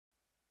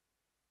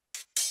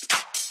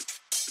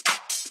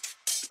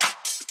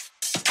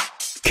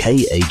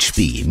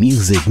KHB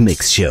Music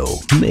Mix Show,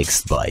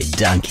 mixed by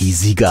Danky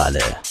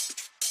Cigale.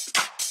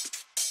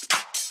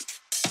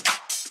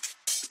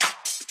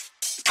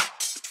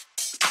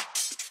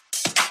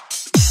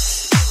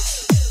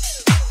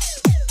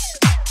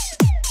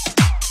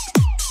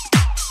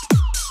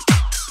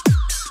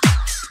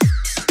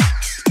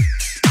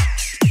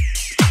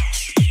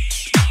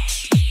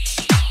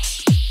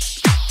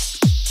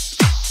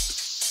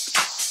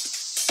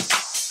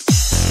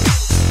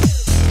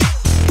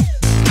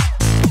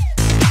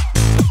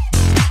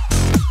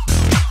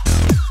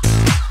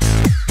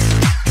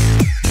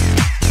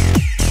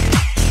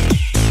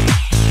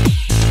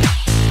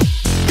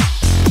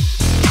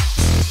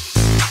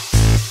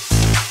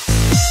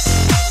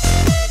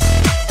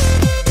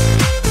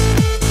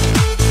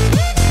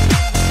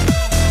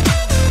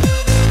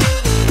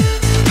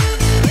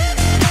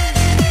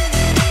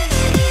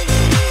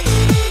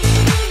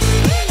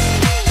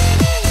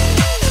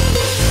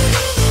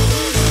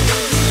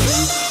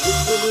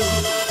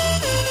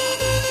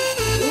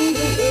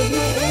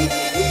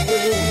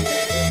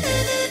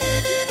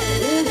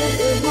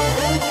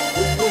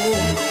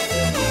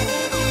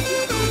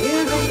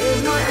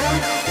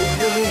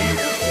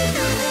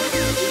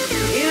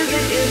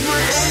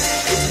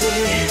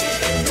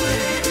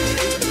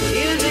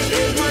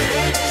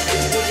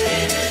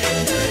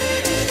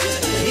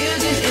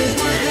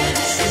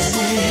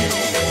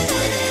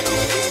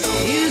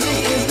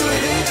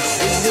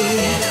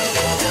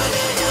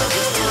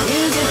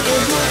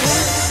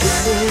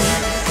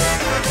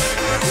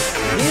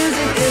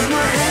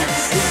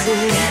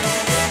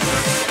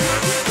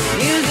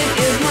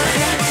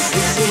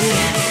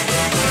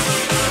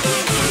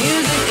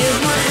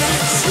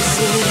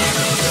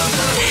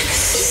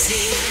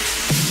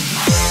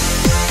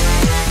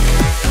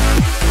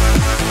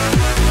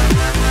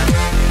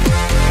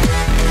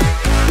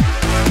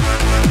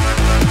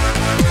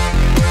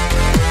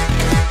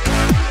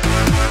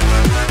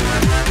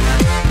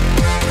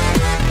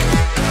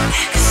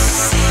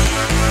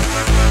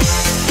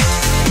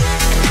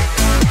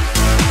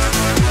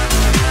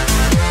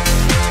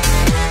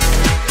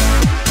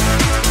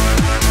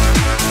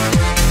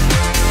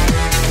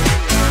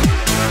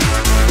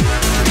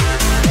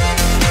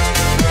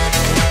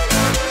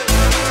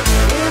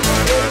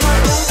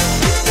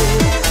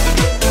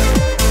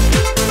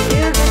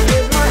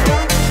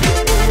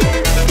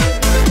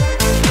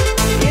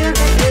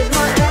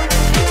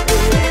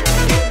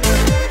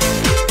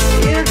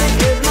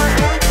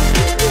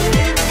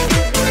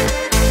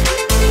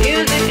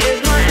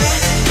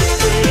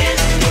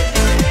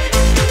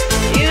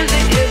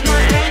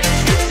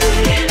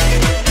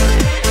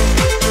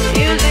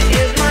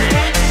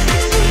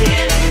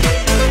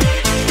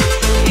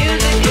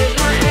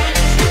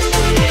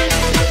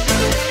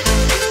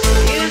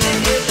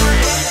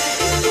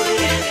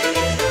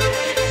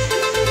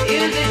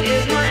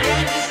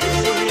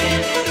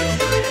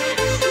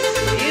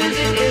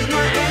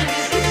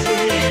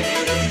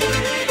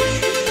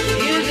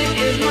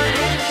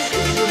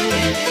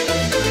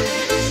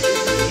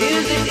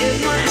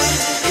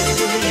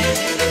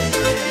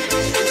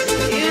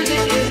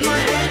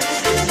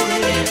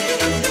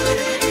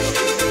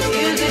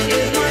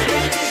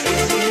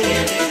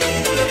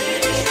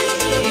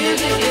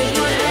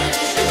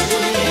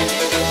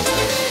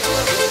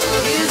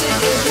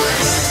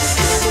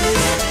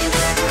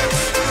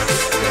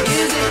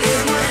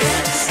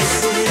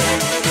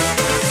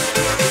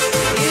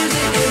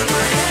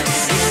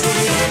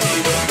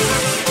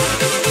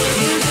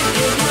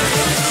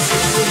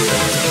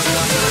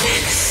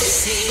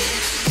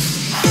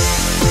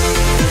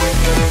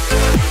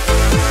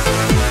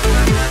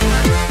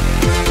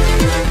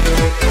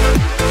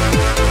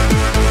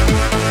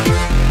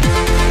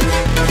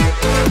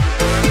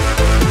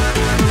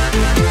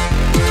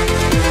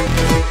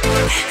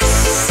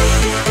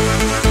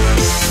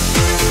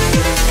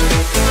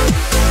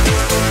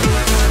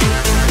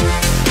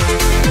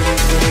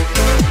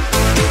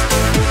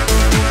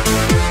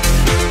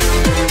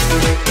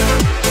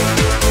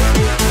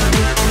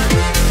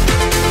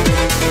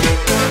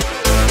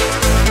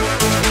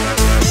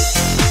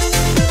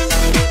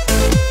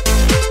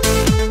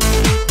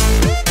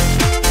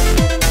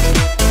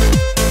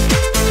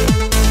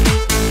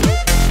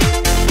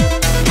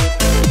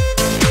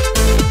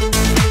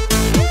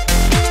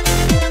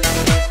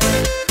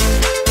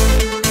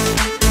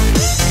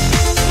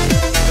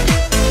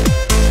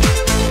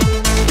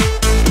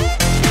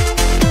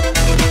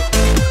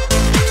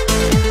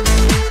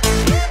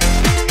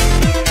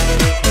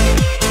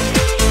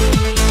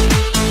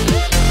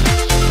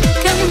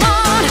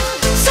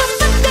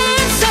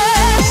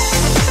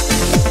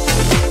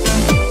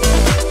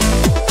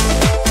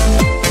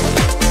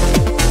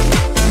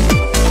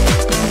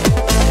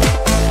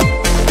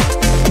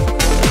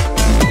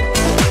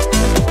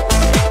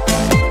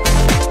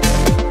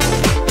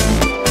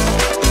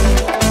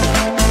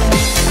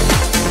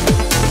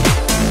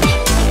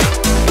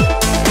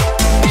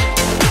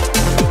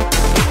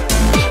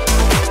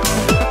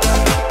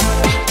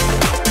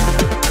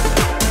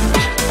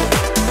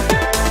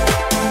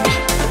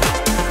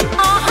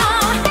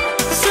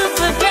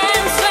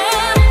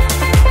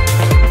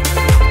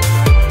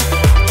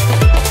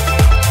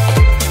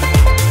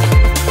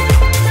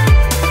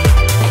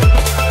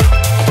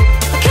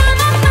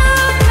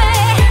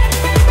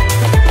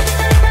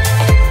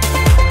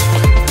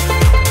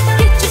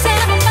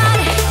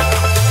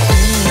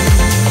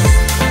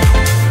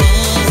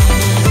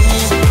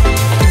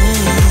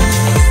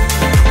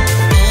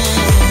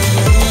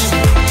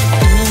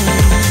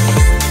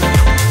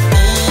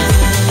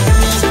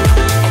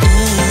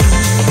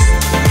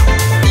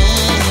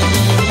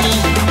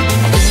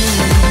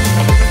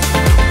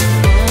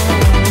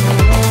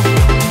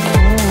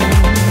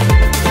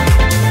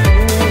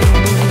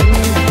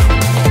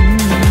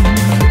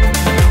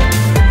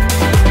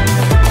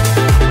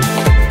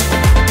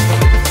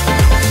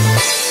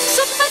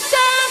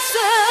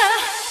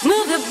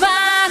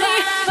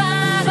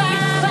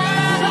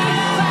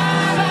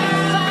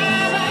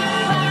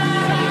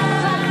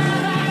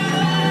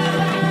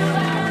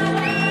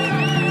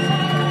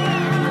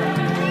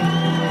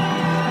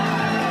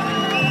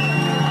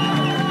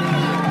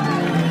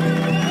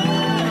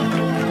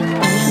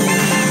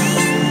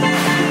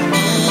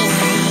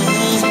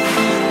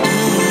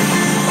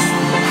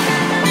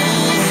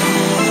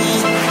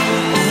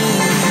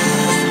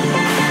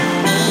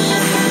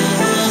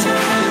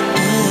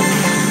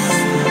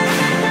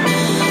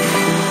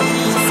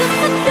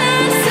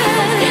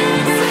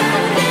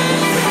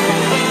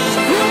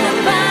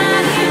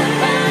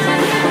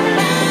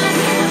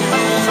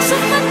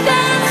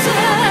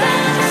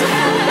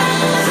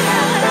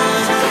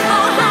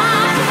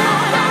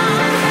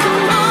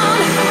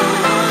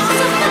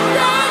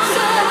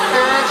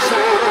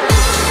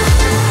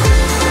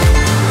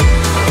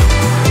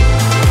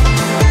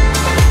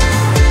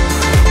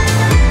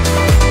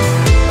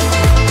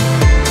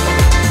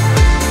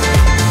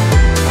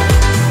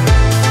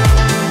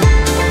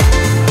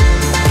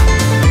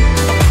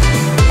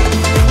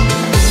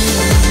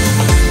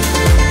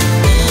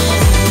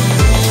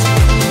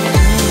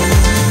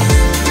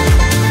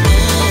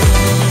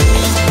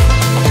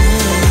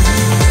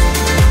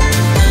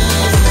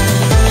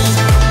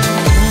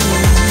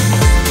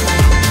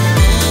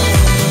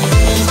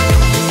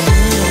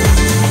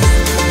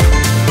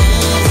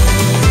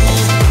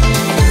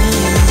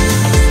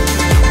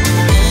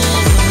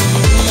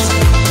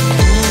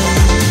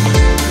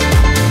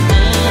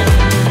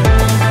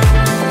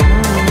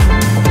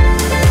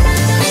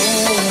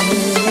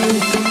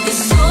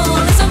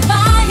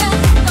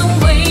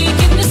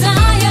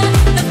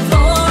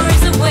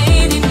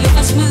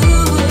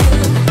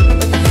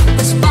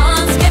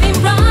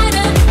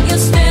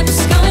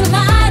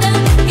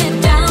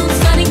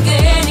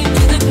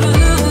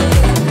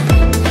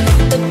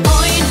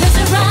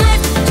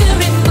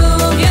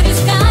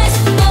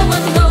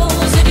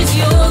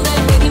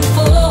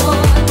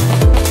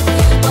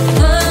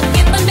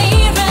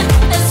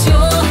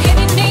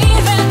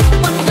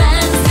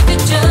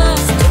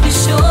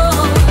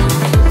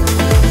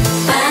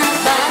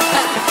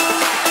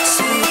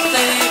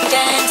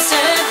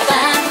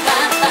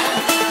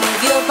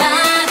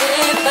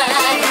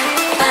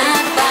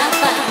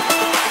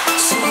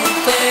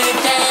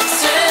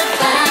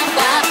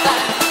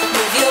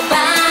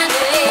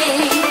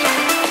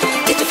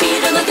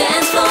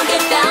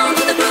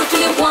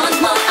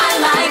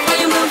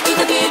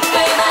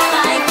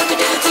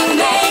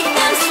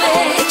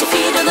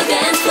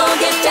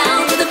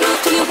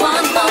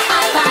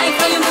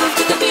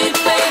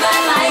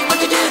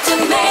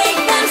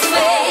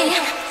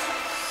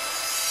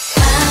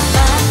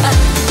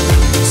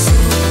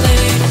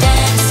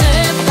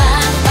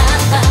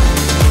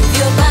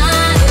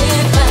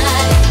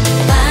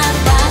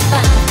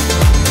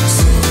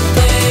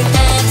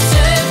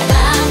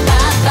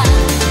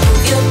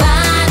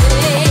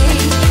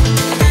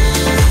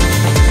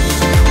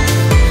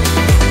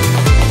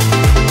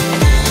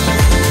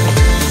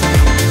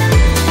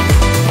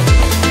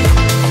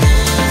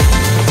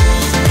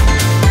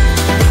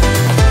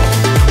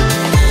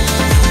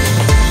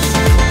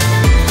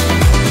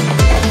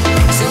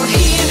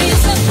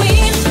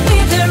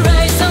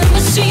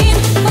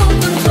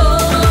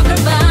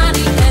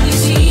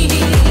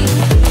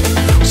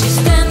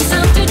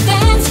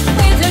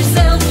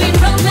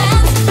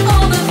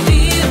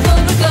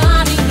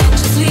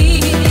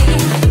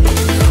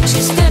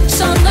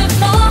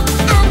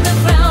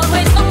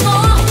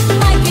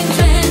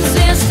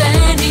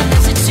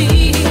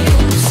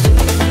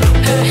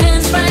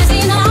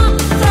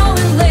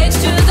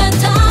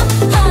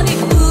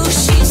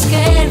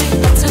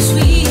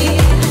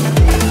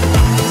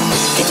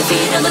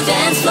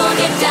 floor,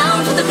 get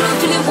down to the groove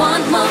till you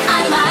want more.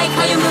 I like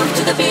how you move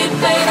to the beat,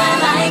 babe. I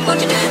like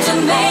what you do to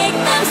make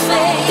them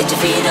sway. Get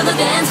your feet on the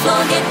dance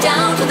floor, get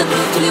down to the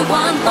groove till you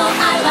want more.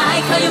 I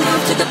like how you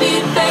move to the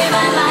beat, babe.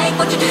 I like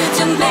what you do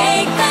to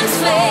make them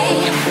sway.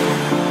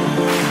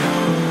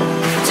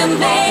 To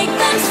make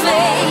them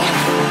sway.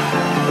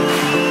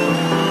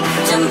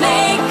 To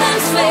make them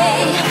sway.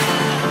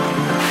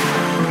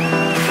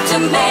 To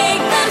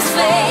make them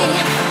sway.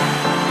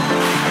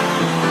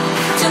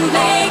 To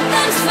make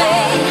them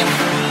sway.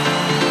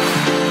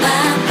 Ba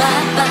ba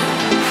ba.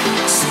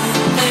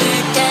 Super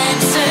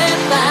dancer.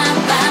 Ba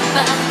ba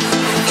ba.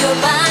 Move your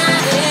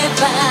body,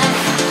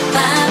 body.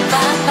 Ba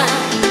ba ba.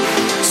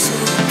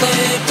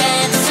 Super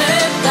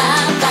dancer. Ba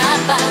ba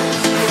ba.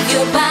 Move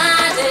your body.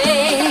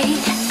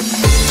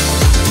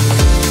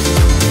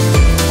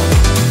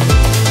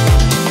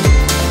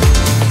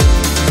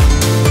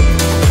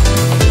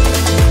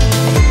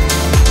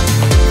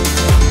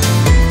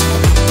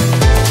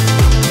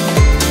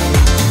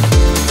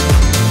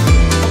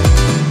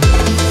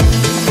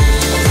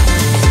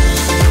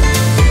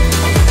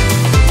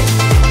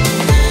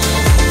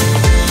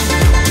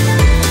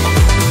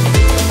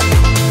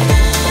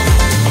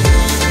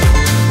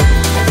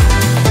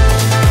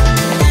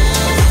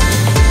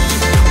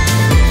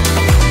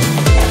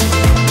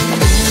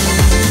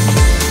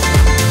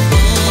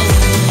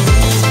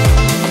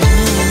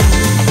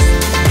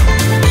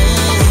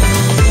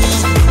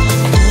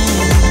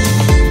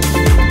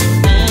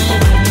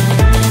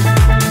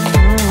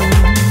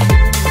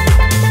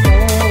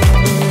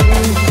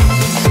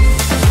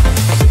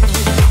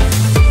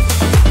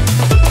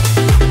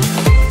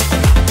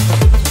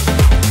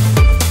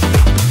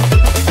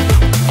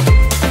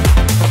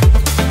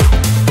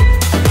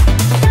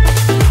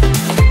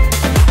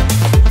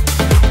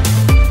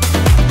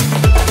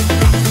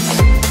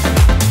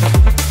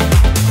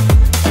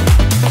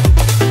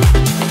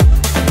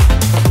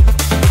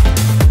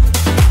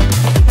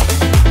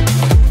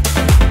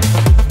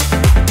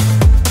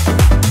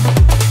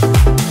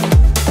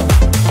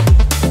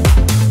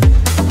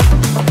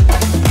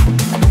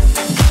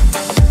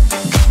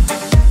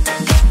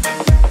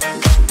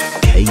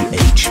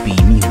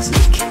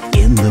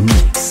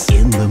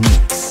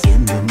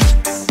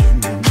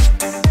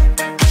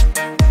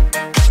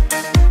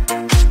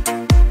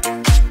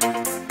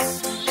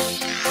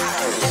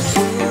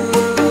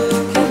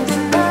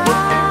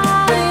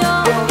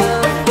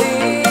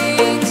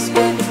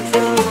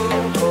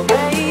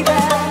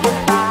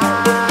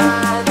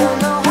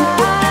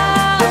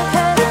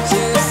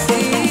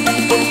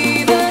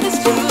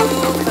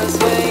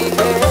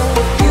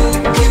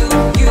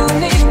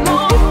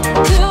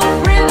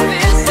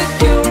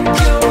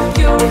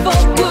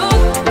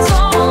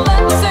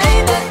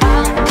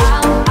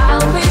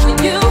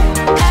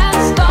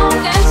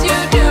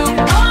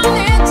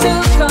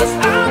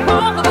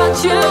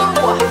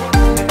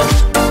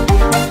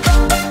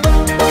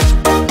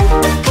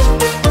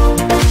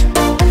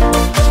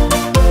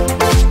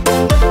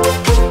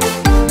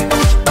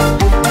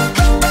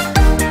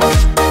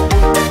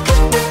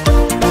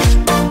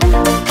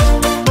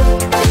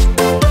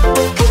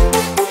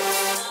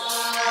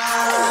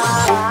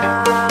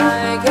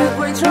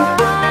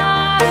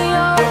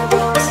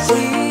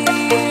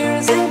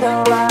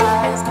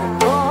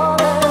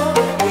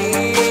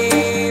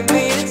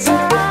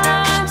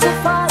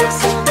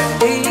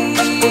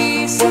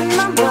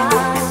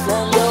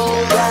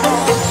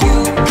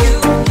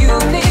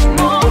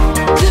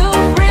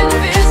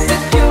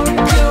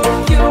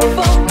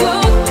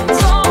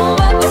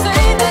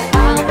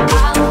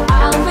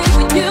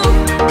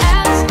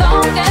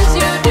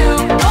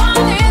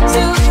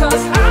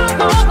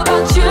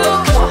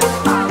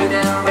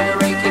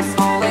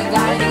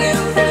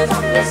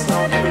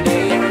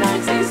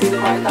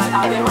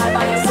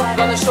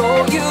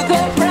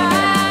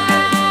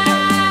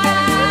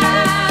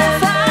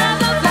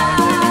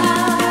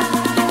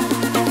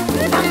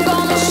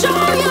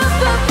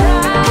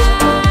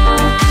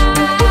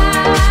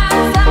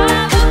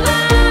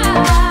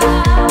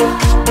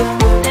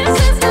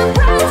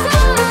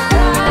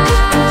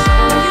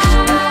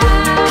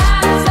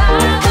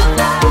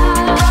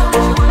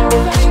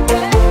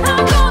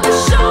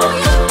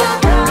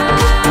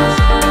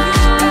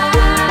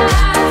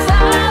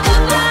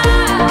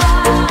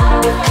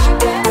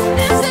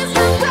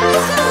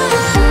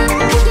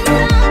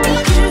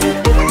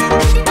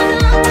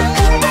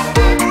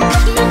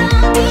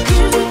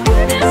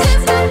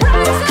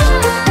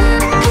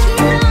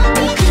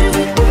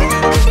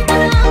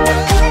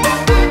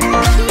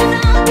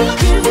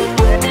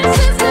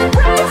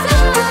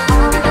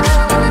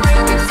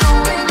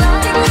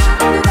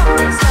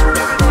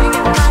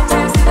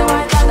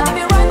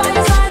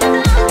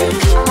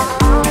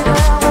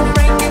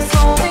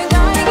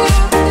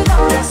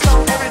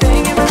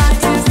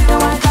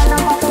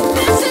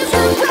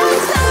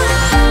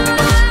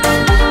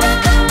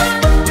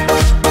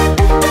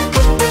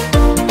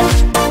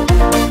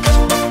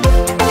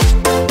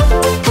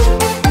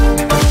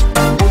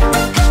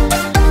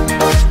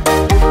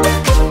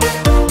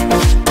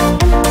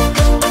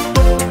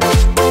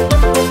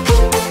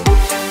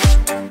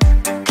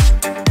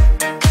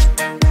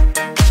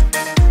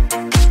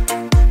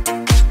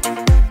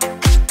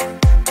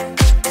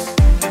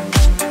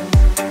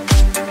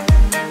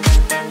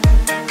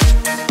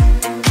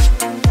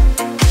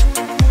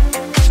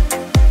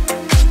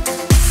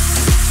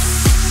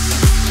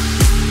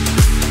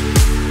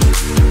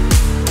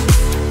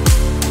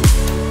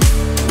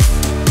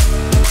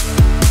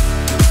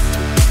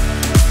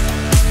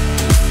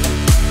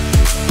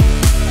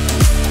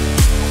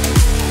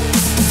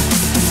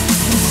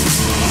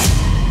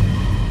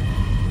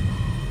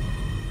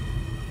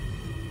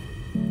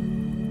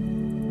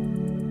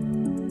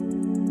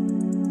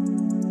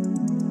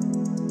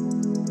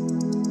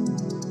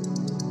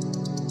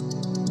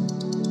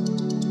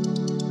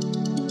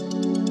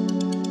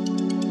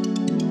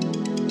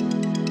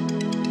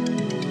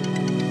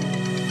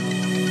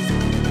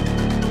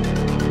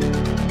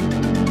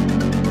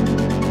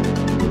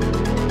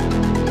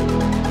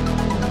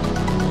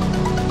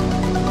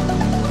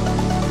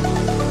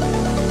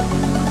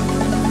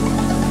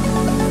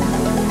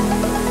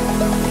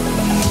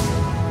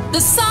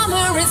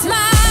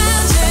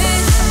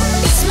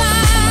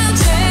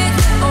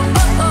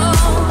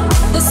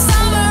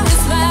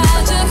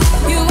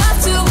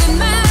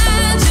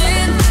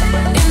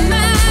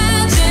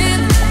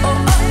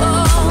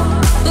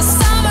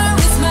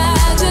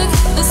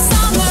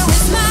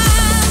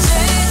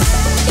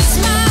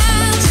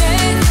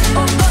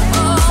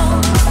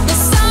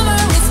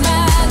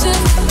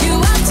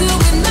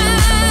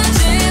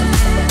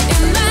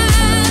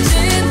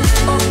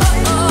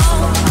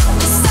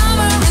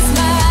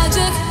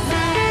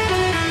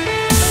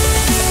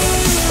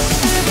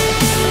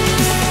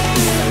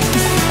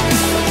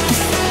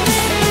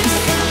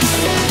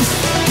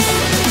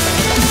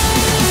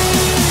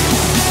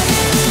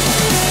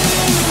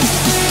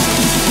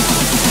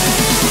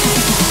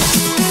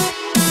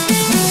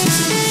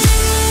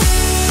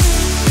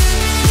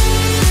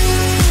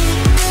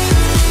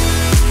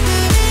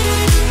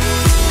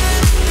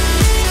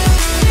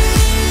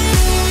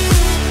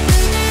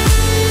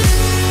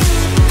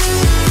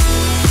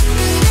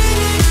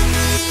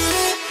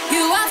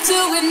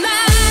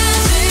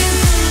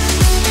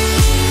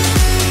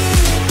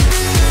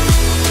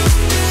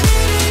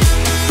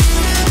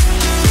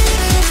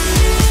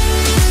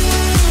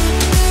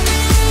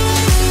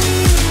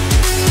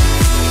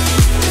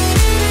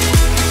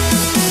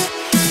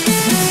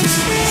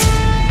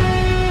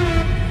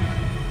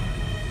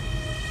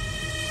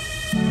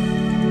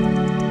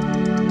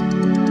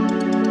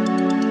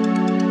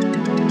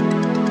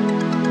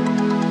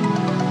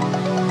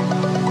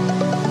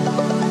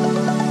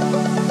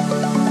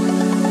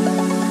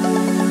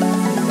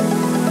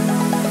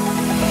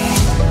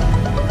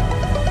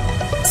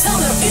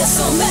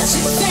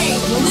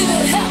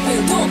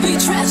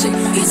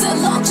 Is it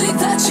logic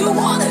that you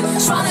want it?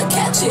 Trying to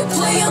catch it,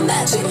 play your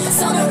magic.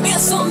 Summer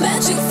is some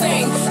magic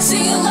thing.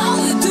 Sing it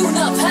loudly, do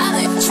not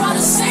panic. Try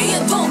to say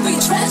it, don't be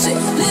tragic.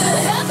 Live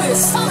it happy,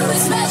 summer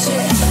is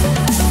magic.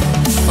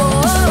 Oh,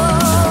 oh,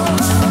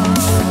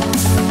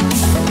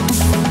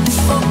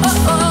 oh,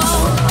 oh,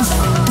 oh,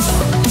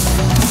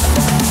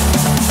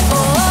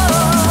 oh.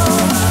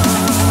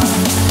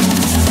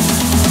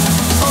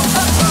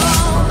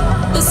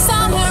 The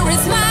summer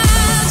is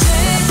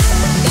magic,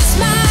 it's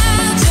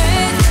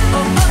magic,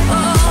 oh oh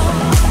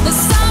oh. The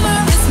summer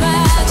is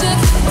magic,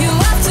 you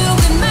have to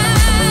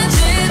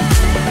imagine,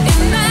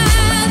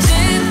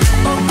 imagine,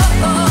 oh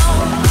oh oh.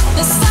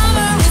 The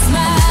summer is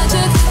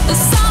magic, the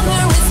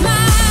summer is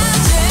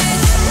magic,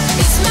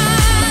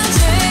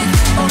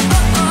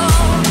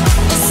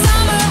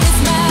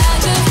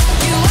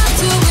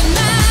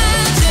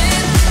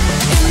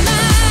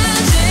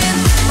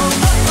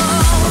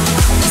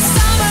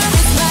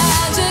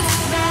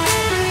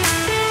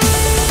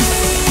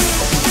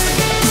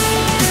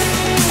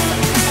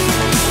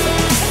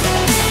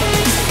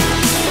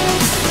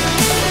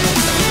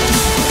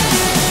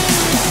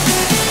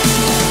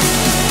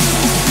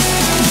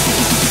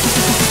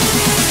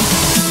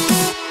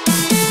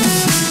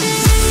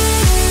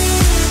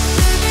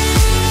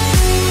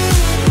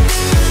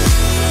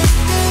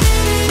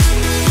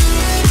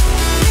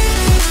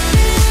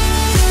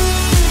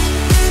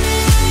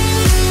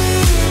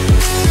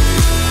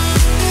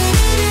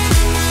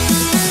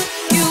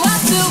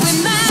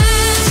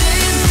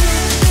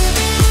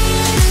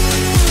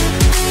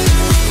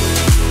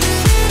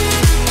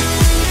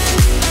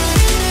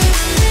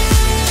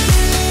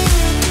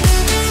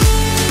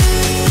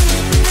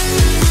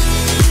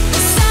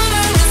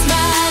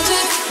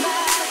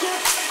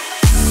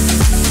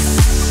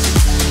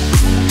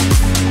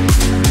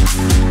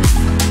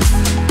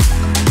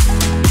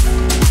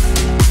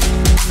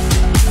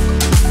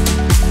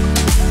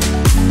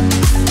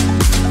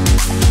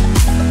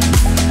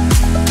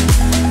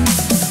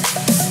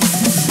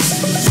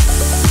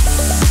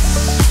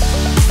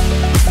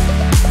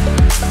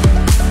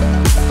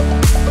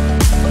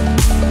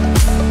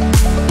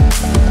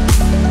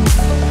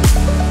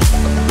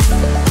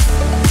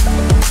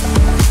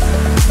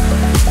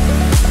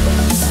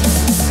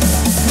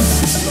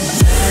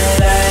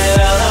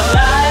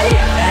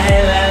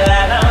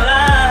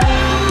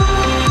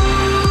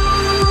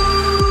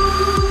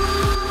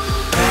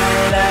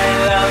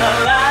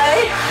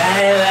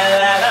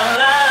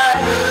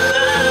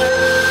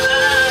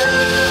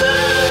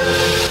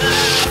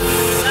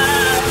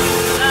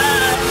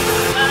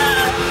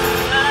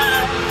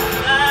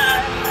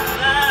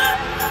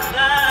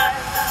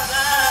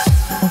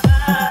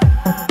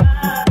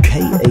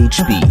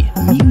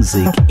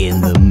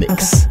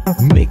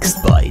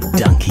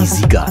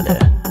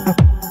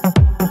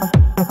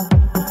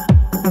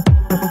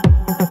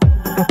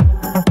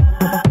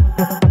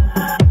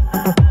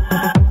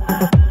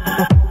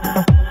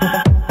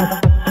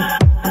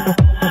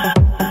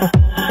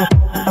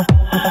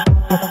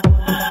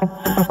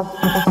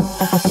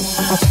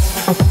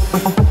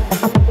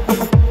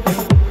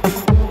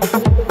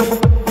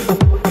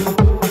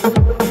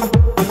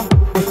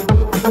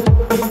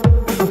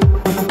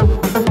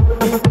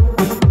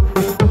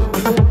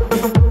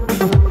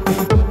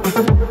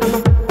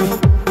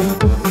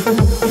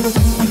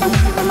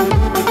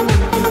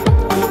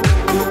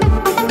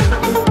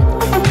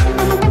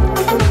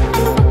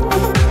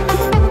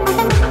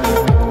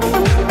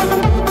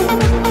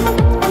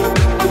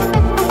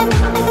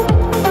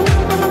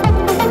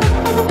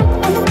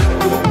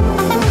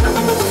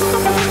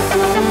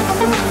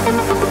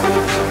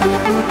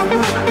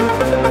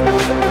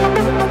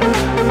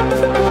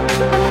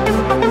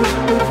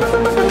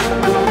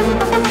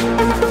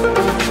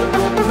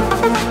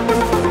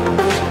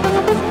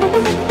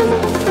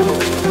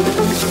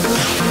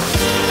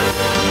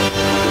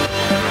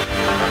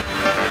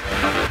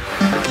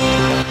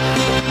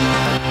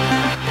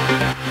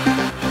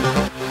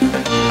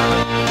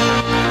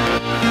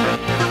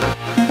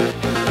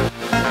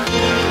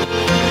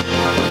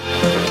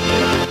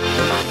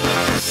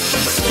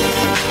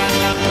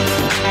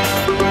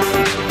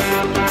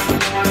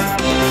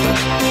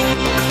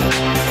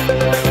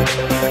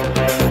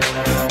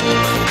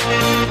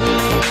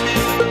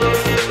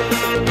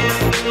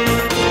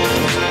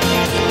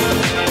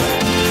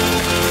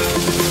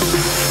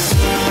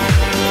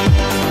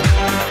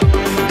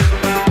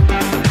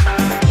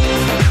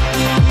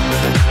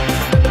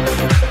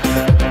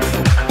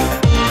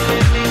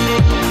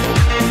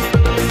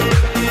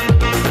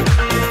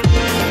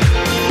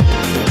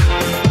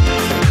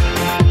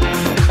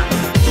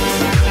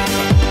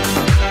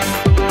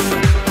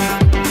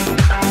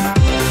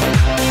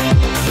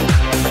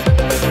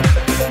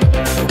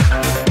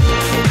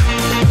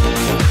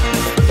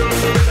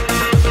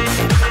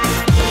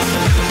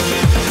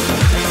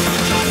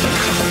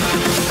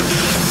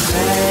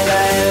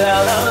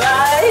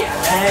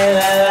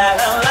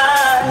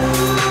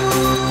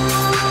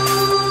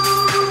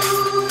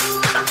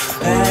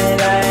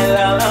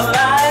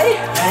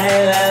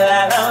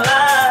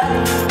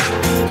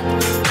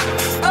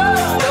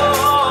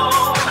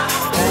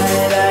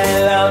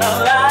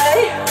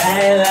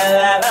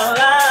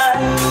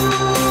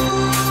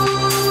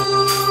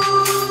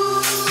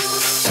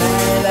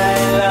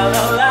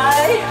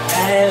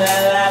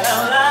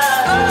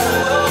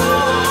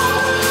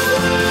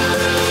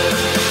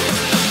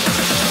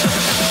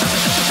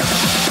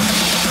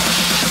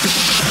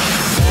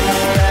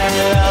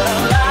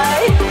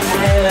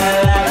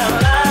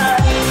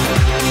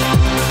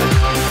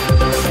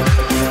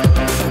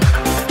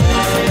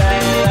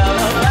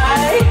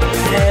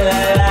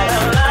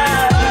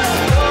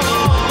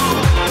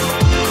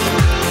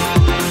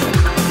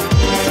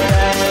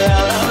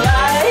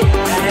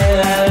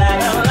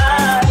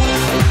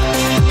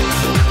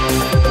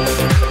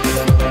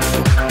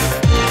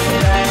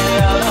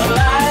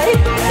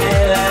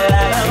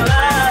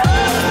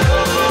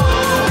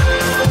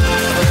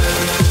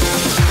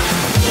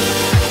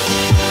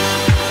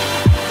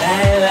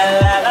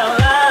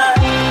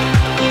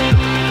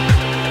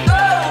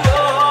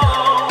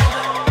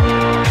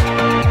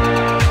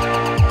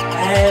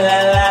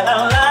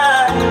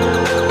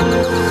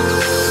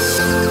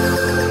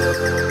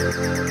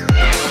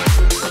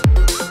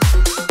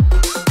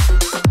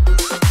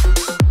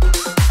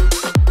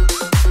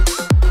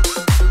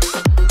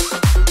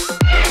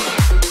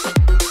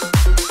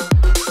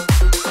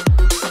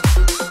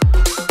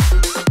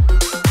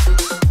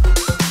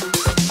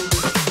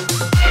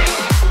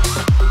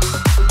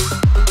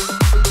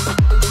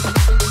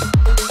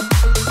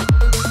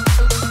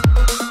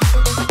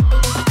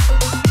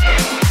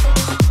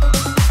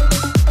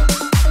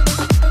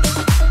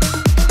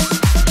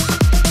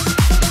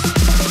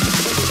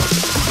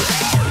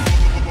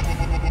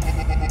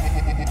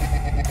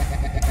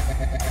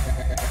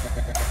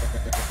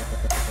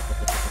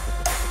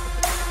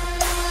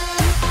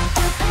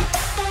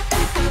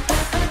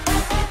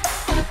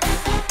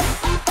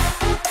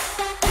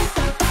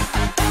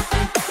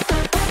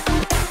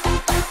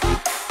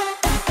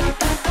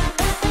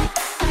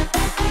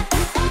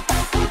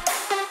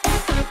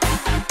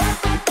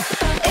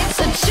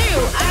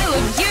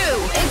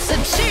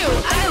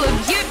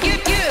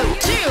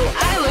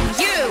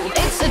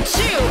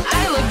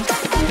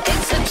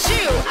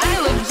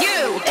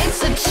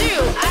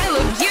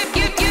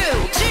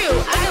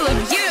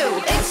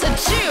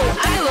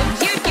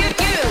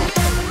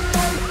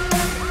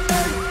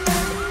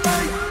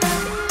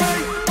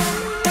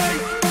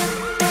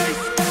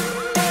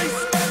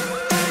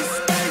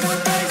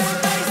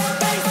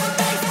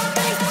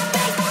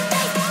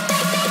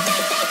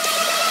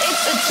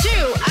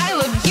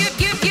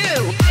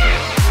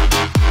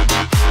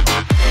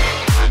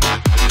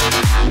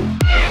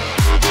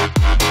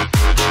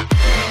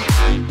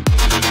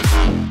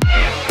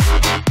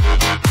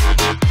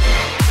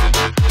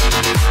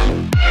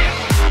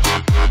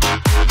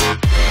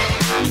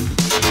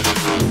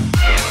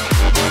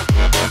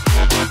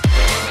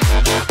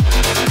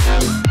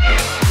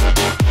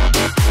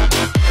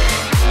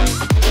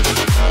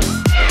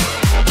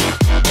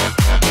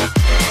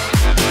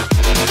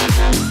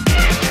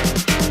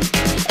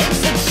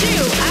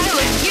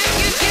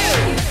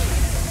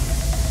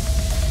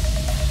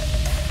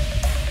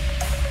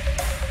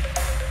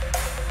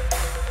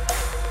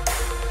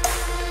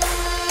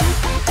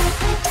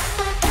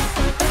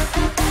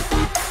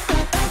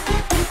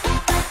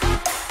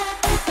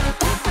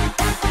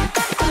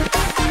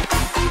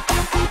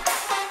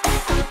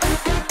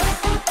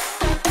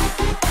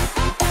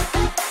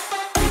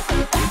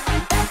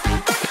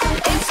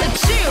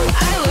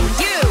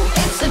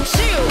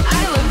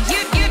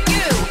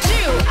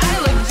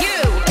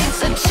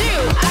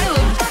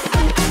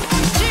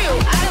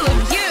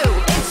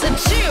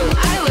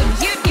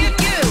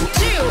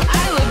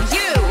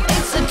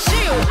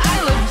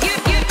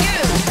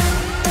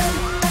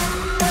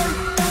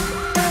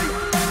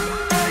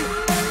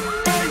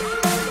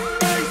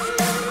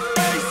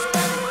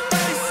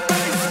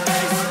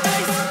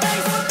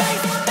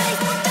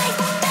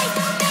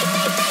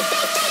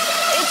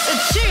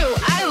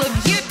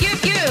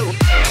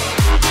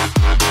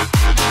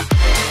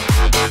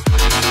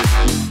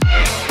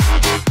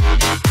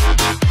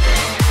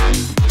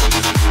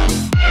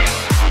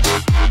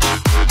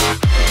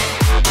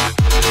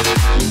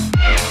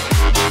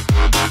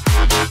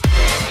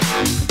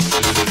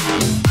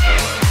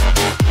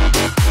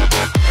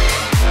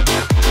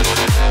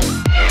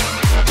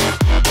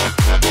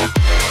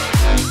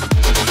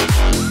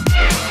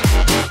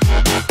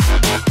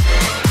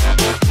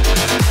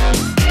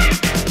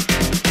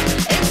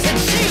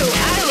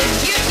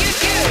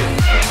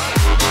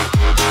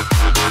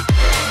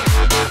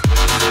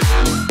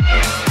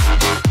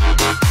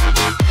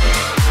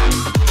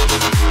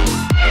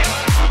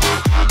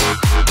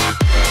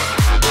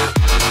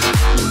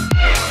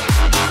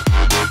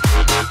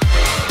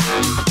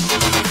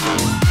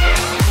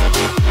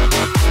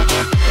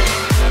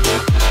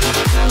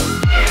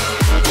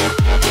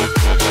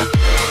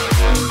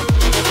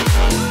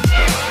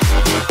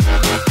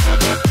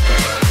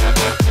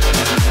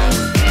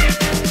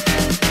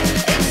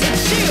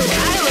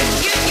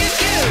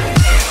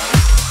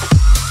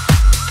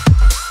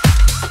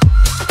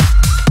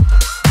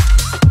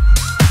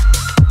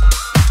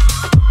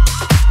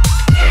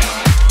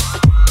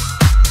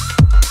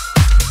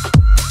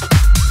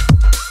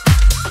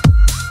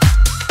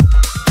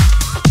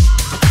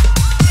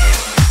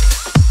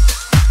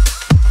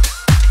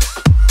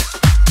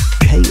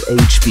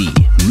 KHB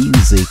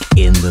Music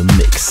in the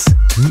Mix.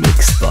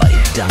 Mixed by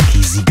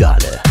Danky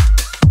Cigale.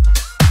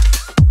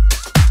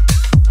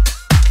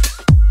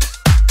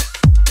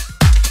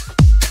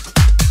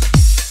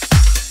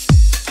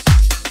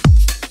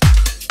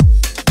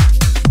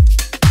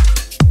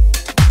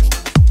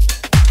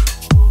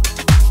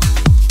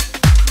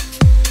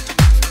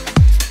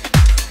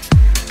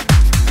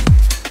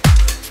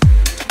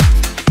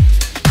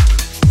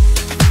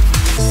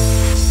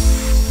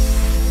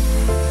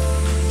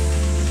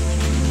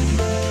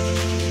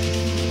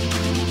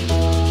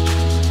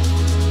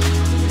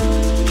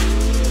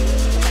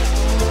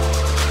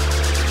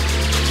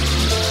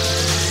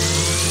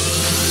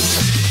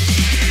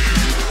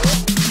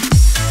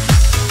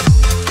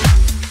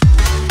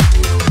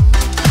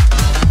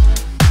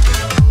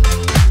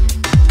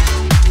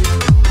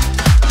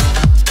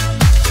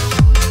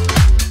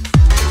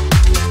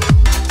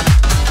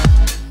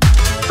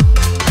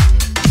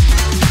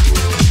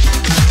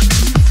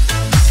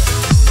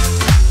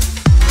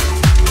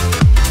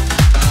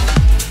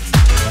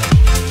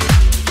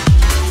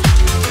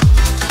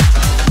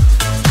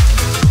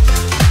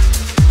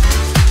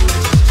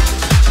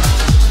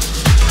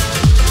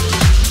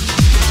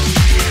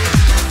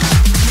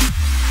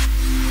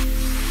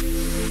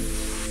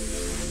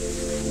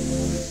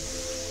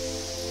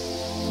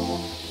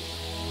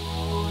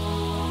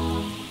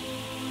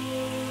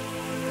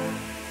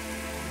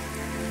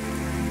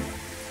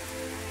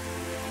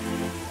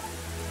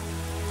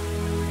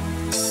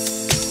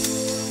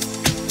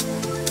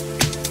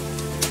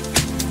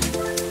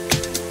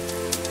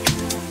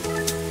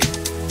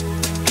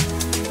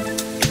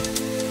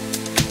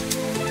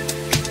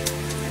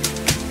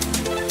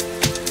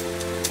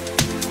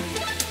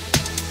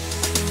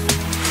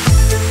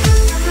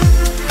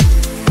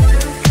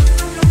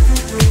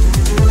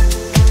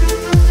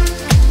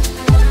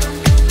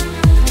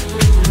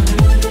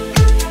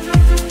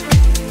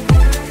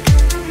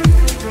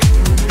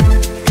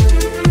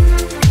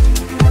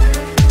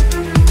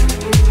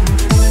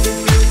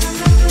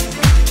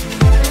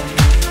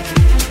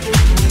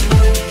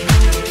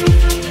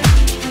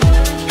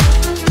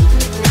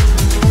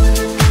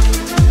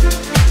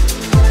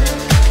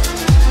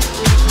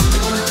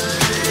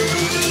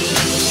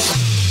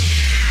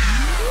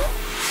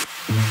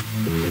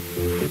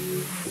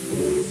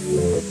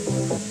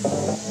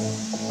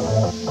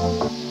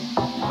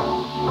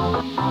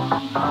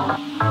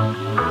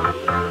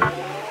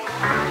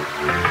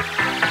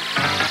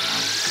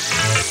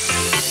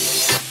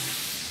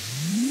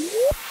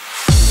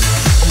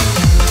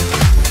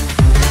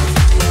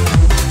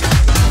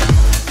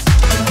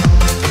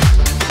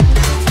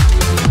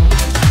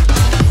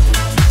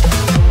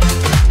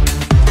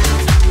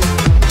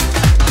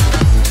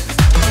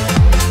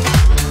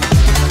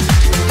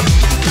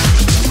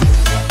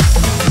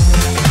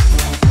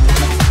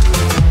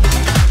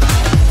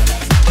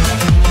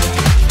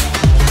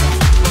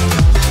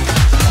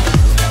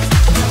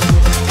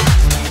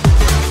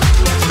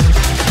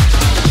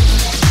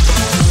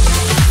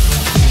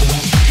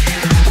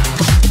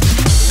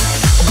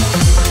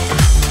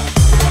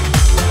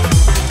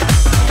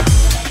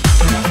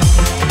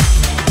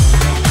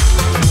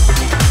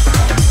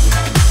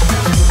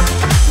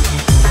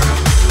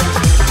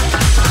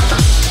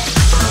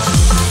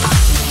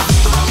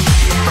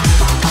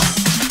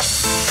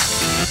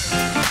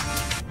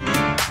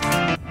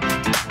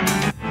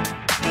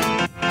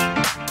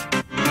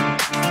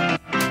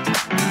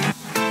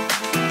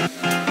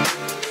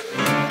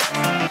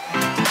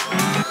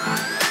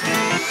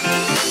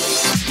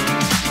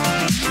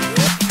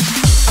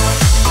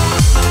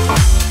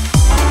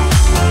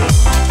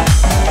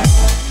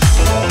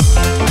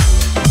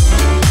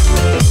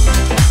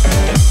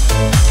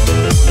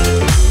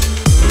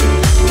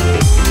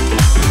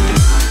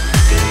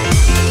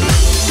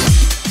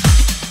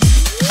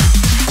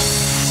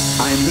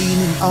 I'm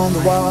leaning on the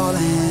wall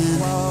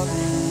and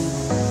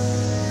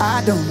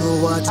I don't know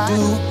what to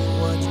do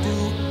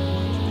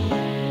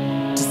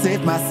to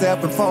save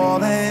myself from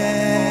falling.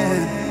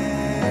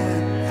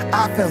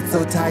 I felt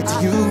so tight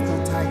to you.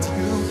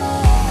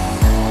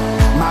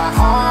 My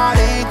heart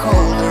ain't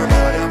colder,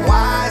 but I'm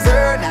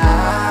wiser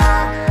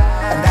now.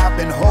 And I've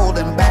been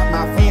holding back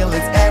my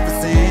feelings ever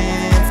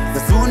since.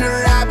 The sooner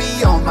I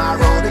be on my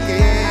road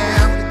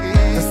again,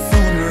 the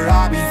sooner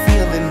I'll be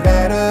feeling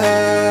better.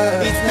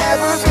 It's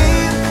never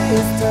been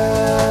this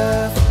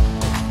tough.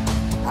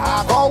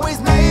 I've always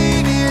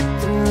made it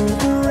through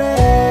the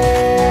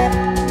rain.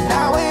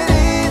 Now it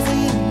is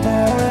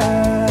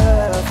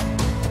enough.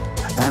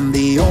 And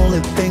the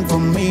only thing for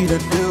me to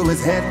do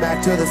is head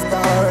back to the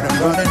start. I'm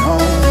running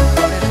home.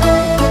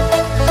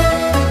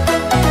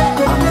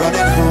 I'm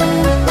running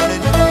home.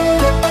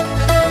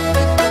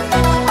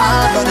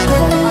 I'm running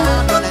home.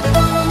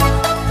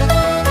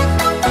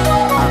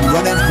 I'm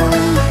running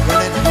home.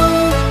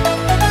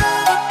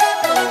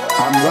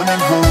 I'm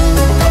running home.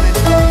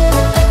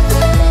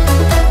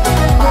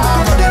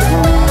 I'm running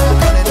home.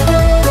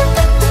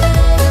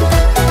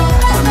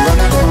 I'm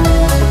running home.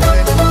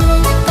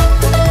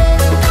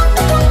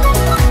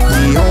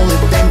 The only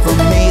thing for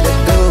me to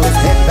do is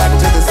head back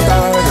to the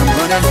start. I'm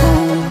running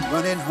home,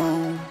 running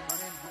home.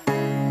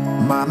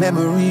 My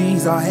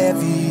memories are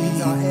heavy.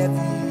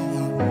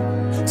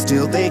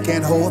 Still they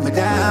can't hold me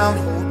down.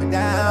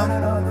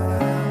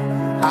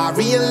 I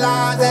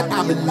realize that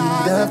I'm in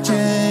need of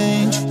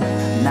change.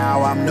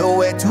 Now I'm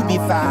nowhere to be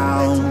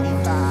found.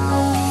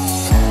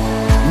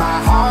 My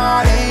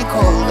heart ain't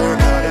colder,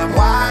 but I'm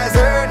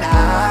wiser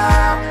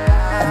now.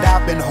 And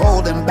I've been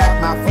holding back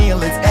my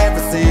feelings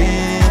ever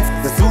since.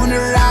 The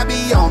sooner I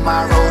be on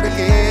my road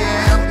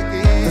again,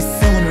 the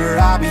sooner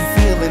I'll be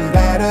feeling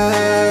better.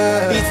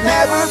 It's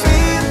never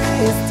been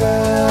this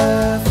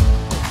tough.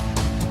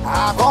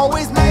 I've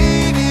always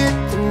made it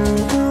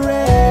through the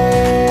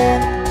rain.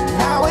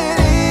 Now it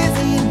is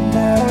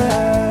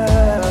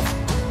enough.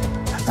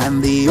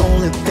 And the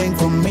only thing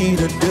for me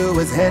to do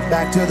is head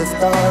back to the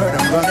start.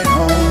 I'm running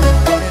home.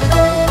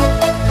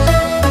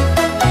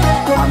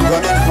 I'm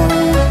running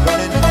home.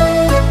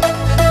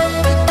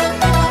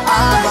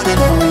 I'm running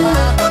home.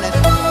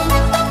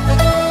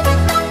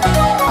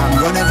 I'm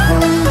running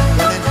home.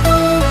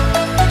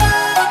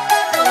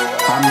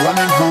 I'm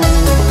running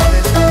home.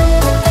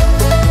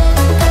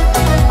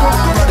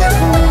 I'm running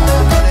home.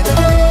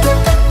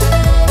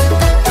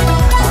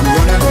 I'm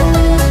running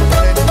home.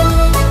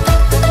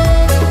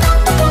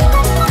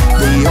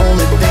 The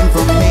only thing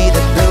for me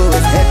to do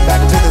is head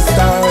back to the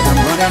start. I'm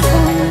running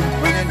home.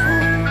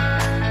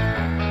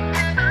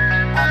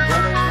 I'm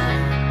running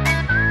home.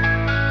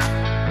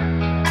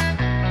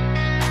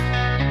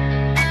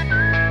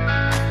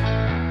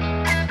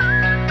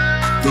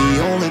 The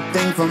only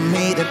thing for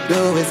me to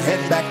do is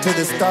head back to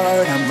the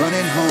start. I'm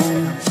running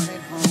home.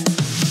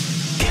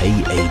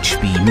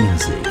 KHB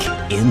music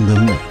in the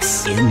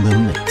mix, in the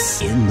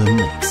mix, in the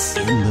mix,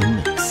 in the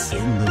mix,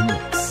 in the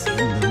mix,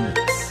 in the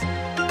mix.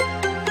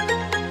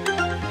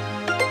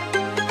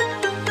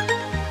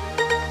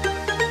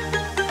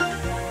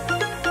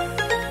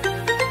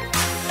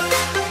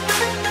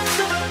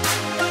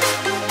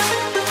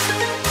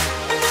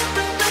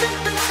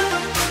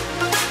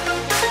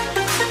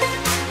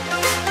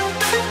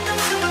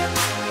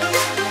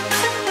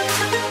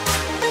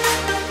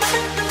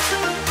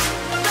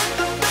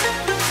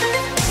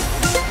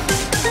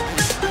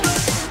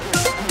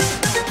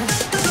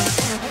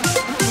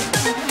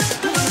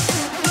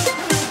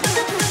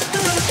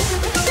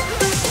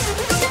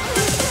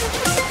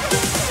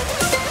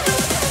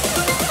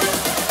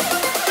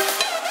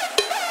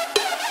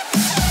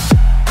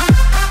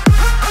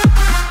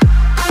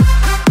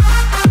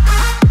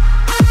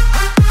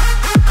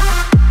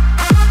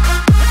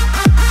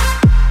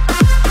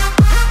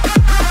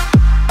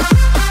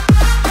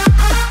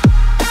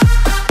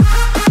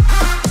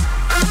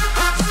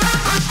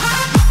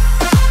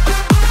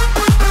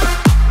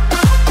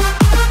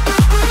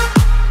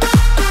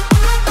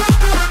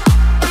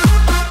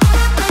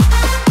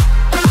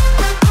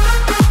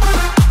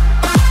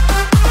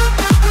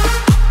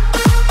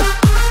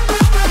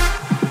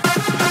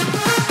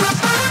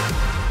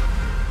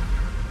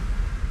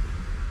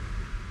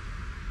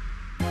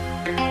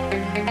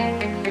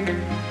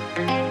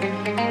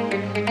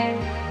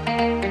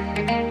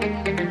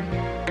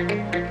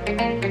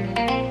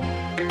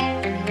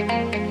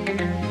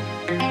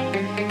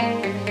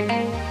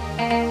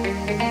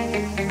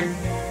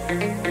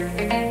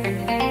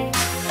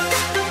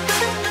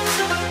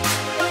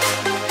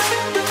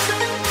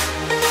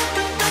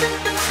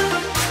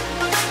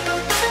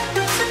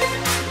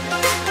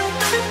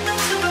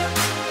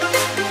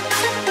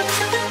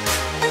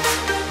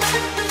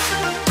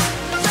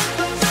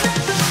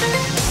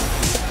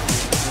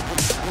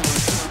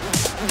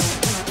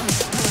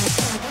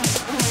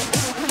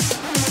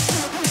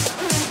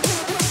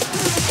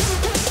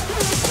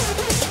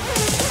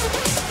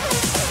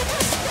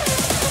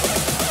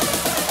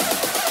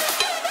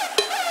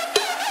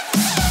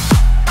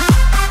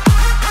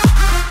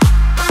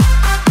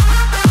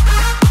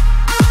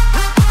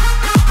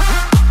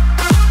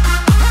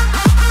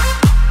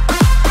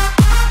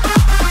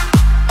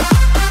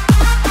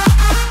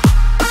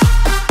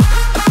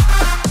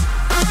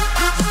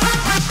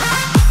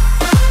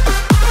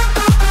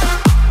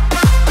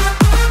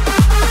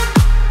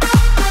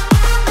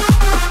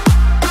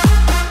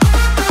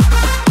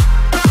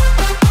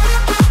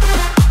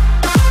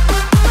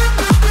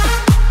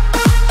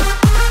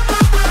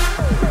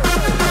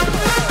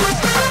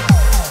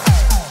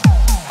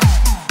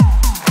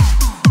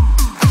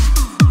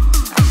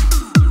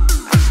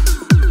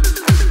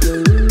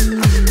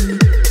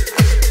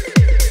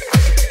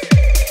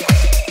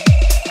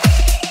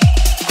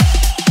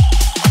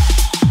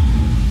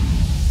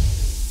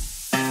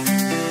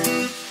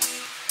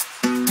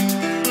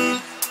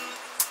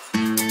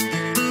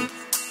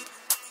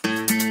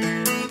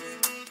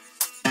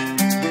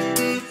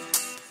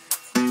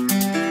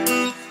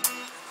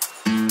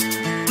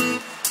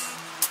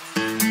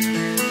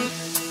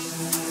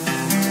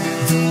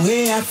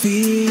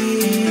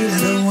 feel, I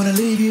don't wanna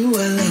leave you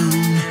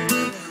alone.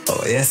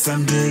 Oh yes,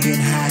 I'm digging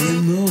how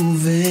you're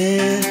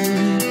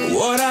moving.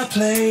 What I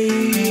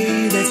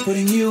play that's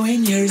putting you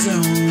in your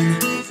zone.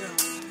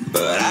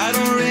 But I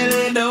don't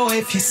really know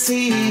if you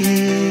see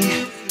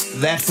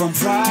that from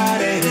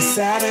Friday to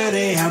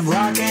Saturday I'm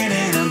rocking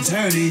and I'm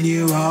turning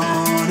you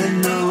on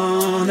and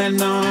on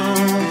and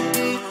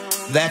on.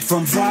 That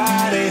from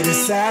Friday to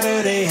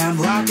Saturday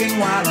I'm rocking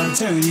while I'm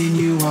turning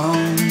you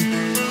on.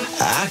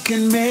 I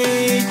can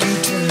make you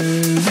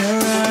turn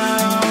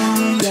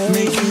around,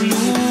 make you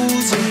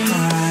lose your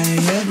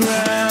higher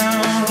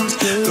ground.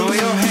 Throw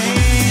your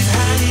hands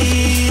high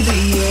in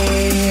the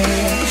air,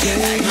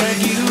 act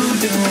like you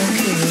don't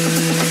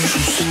care.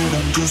 She said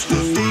I'm just a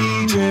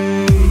DJ.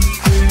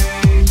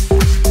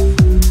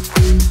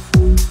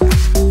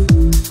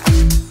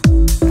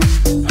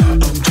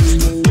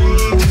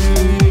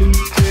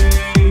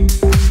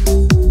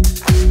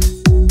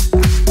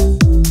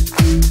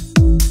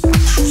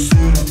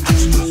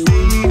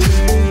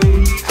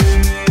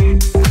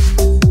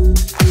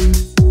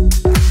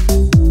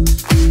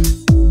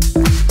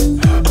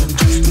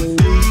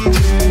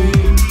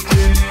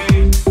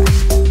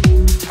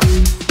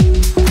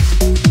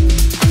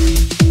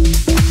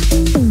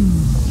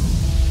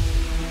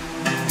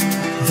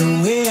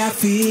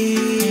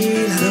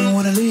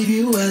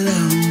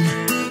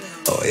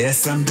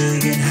 I'm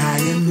digging how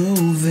you're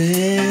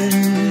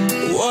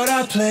moving. What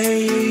I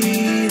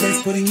play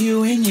that's putting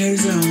you in your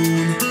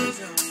zone.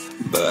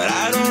 But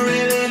I don't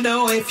really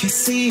know if you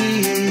see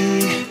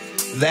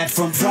that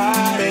from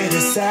Friday to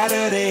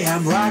Saturday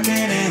I'm rocking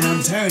and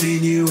I'm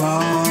turning you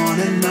on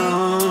and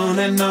on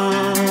and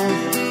on.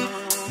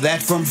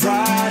 That from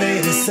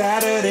Friday to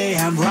Saturday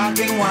I'm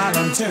rocking while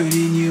I'm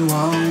turning you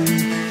on.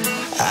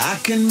 I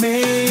can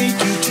make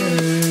you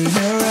turn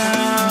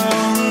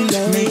around,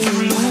 make you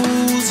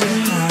lose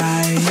your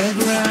higher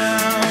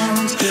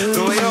ground.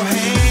 Throw your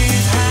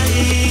hands high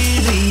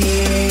in the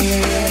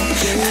air,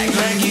 act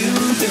like you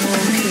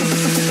don't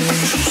care.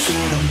 She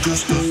said I'm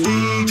just a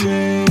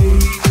DJ.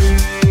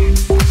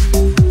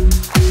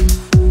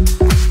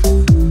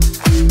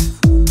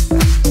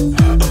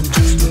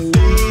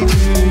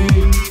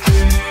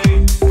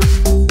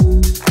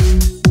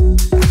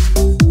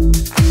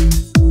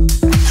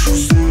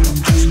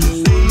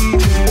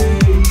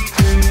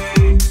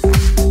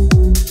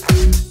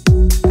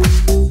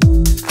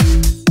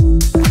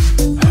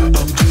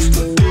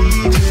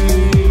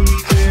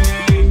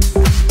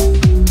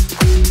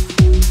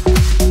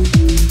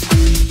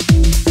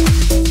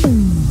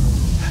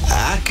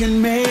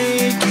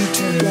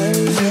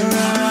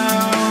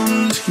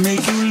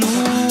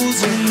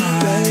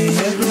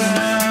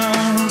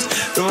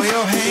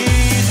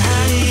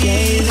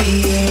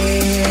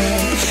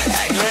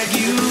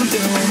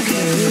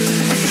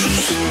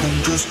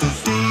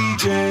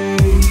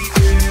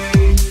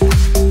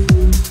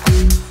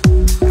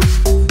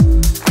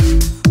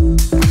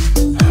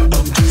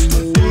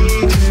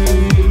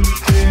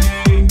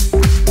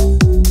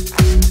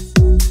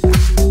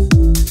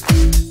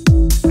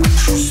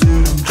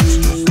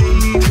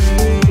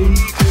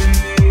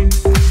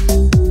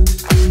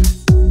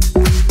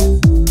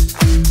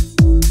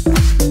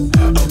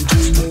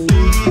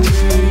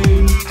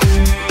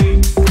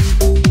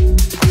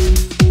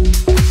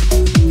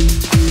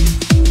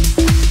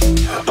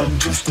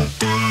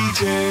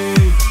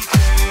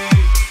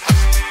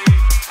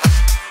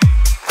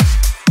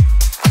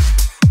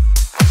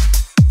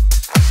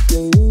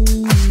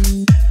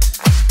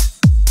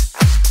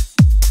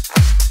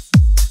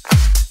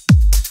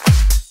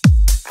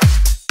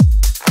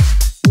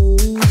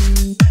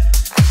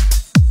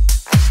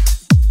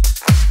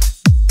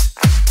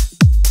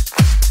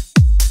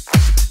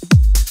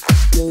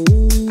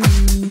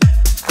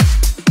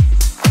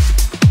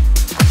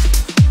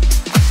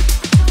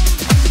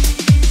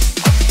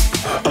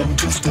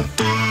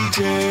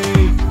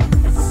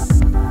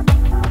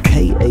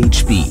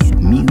 KHB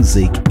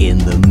Music in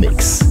the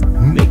Mix,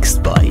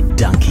 mixed by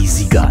Danky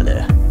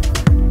Cigale.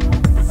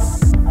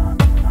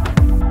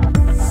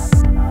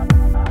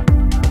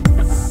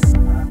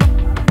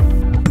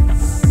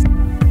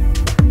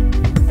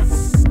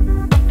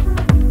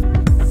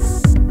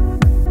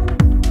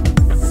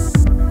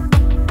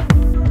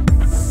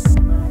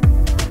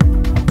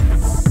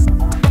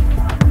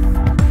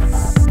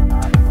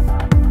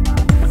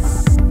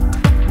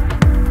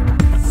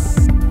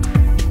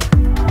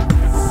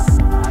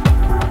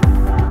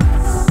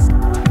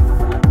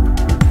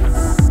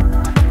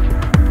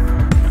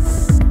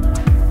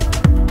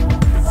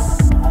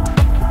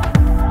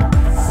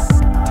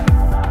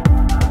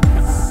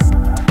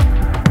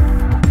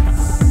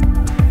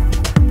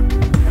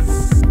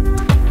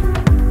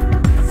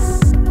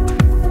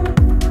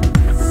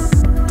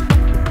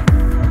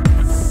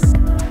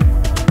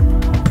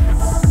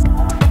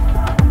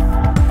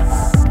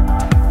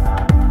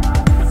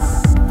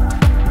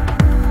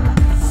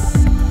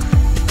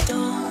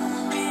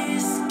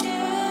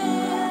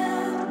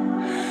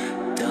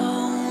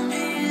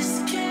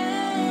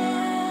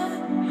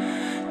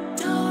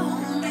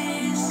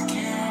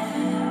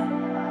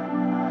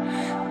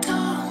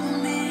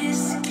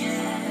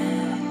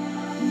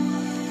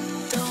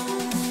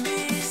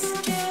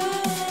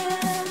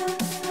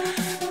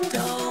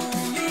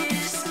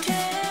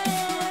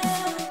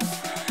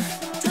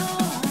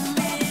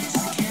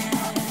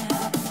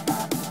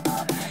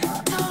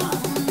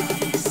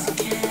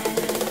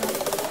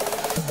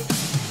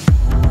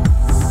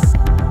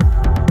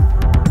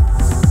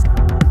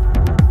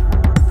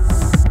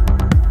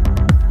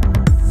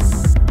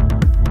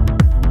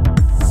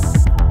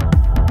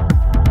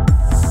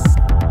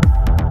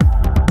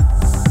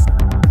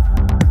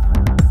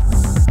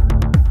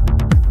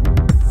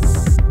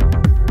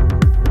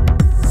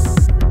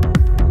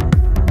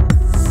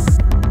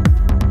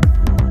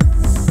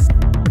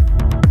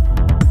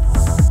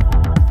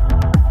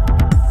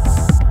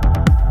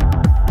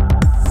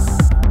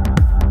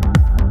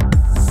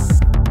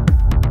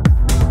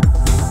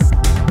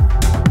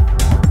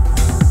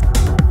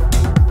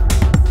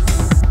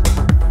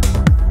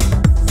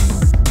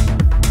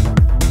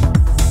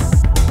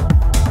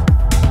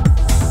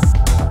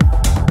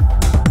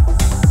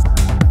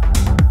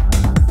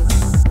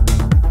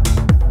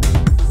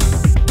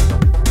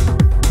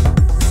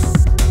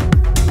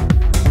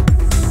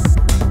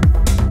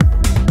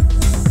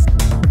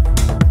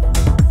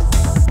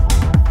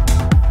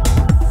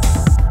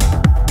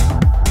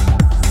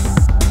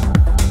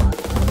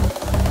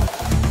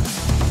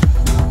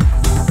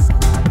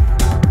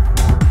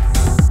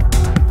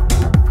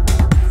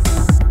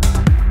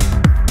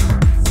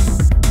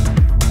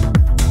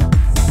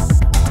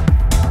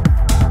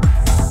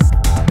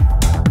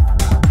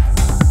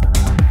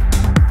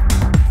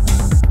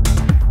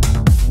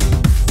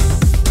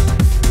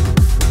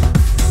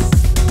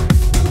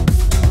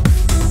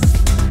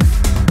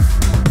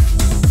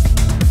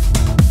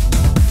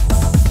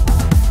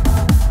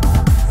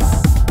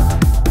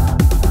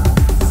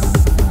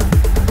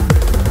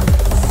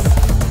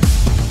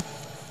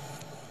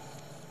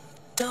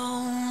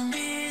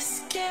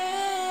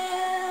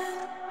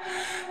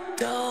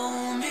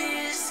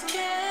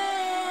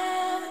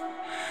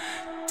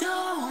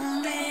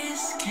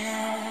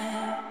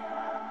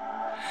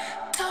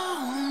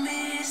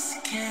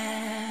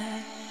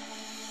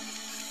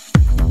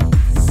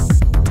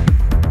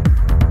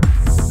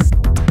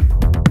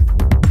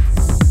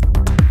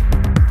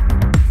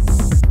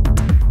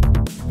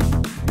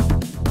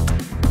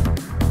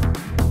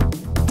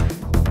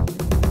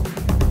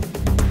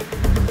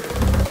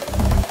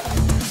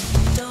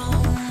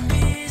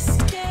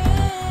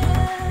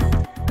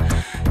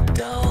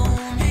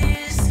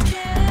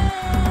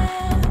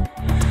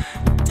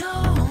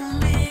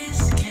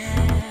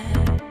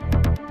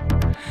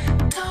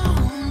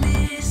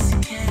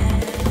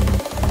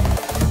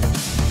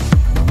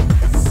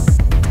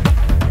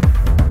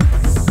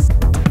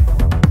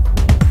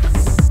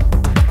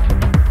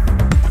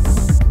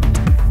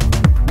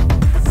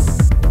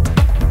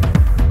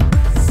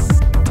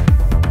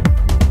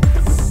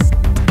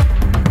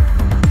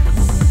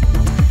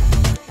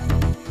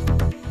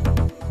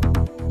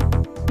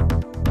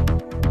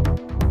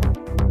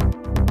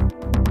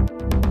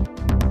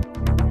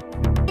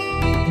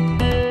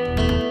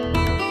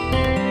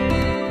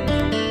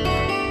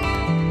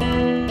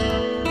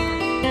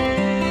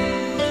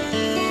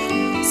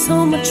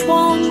 much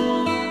wrong.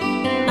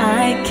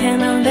 I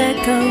cannot let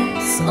go,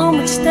 so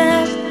much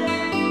that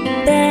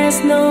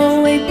there's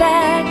no way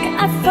back.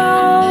 I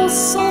fall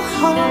so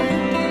hard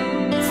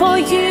for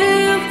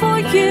you, for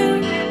you,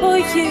 for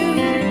you.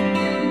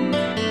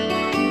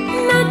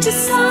 Not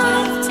just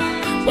soft,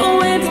 but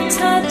with a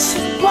touch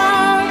of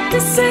wild.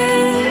 This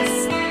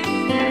is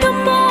the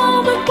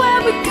moment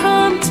where we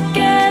come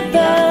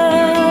together.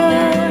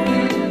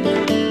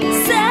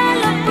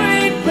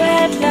 Celebrate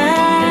red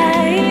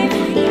light.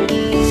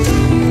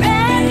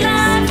 Red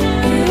light,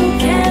 you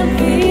can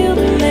feel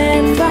the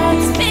red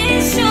vibes. Be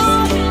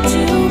sure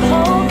to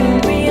hold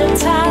real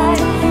tight.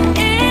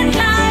 In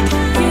light,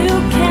 you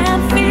can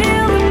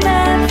feel the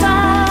red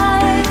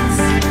vibes.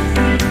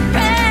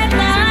 Red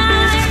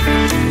light,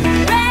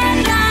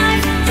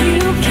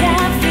 you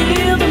can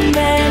feel the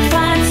red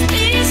vibes.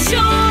 Be sure